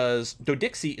 because though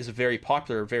Dixie is very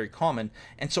popular, very common,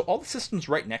 and so all the systems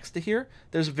right next to here,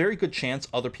 there's a very good chance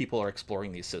other people are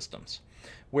exploring these systems.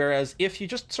 Whereas if you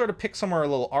just sort of pick somewhere a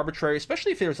little arbitrary,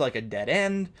 especially if there's like a dead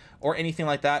end or anything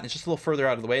like that, and it's just a little further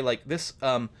out of the way, like this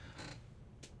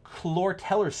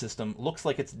Chlorteller system looks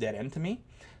like it's dead end to me.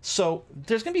 So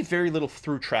there's going to be very little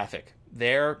through traffic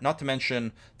there, not to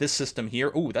mention this system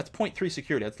here. Ooh, that's 0.3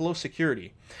 security. That's low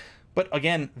security. But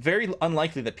again, very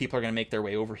unlikely that people are going to make their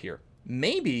way over here.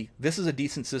 Maybe this is a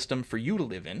decent system for you to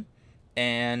live in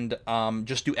and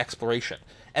just do exploration.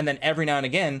 And then every now and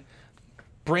again,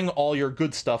 bring all your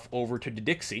good stuff over to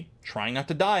Dixie, trying not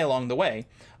to die along the way,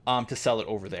 to sell it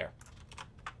over there.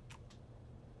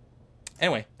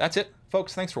 Anyway, that's it,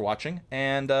 folks. Thanks for watching.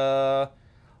 And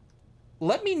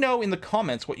let me know in the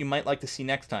comments what you might like to see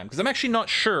next time, because I'm actually not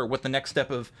sure what the next step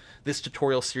of this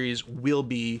tutorial series will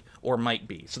be or might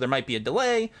be. So there might be a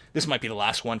delay. This might be the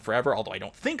last one forever, although I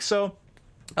don't think so.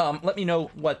 Let me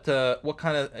know what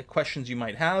kind of questions you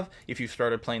might have if you've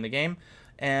started playing the game,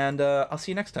 and I'll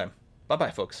see you next time.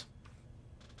 Bye-bye, folks.